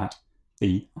confirmation of that,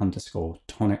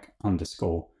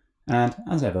 _tonic_. And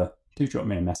as ever, do drop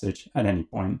me a message at any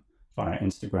point via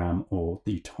Instagram or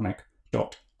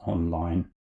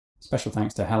thetonic.online. Special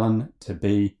thanks to Helen, to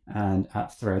B, and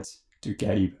at Threads to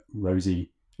Gabe,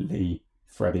 Rosie, Lee,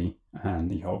 Freddie, and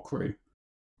the whole crew.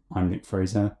 I'm Luke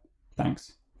Fraser.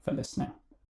 Thanks for listening.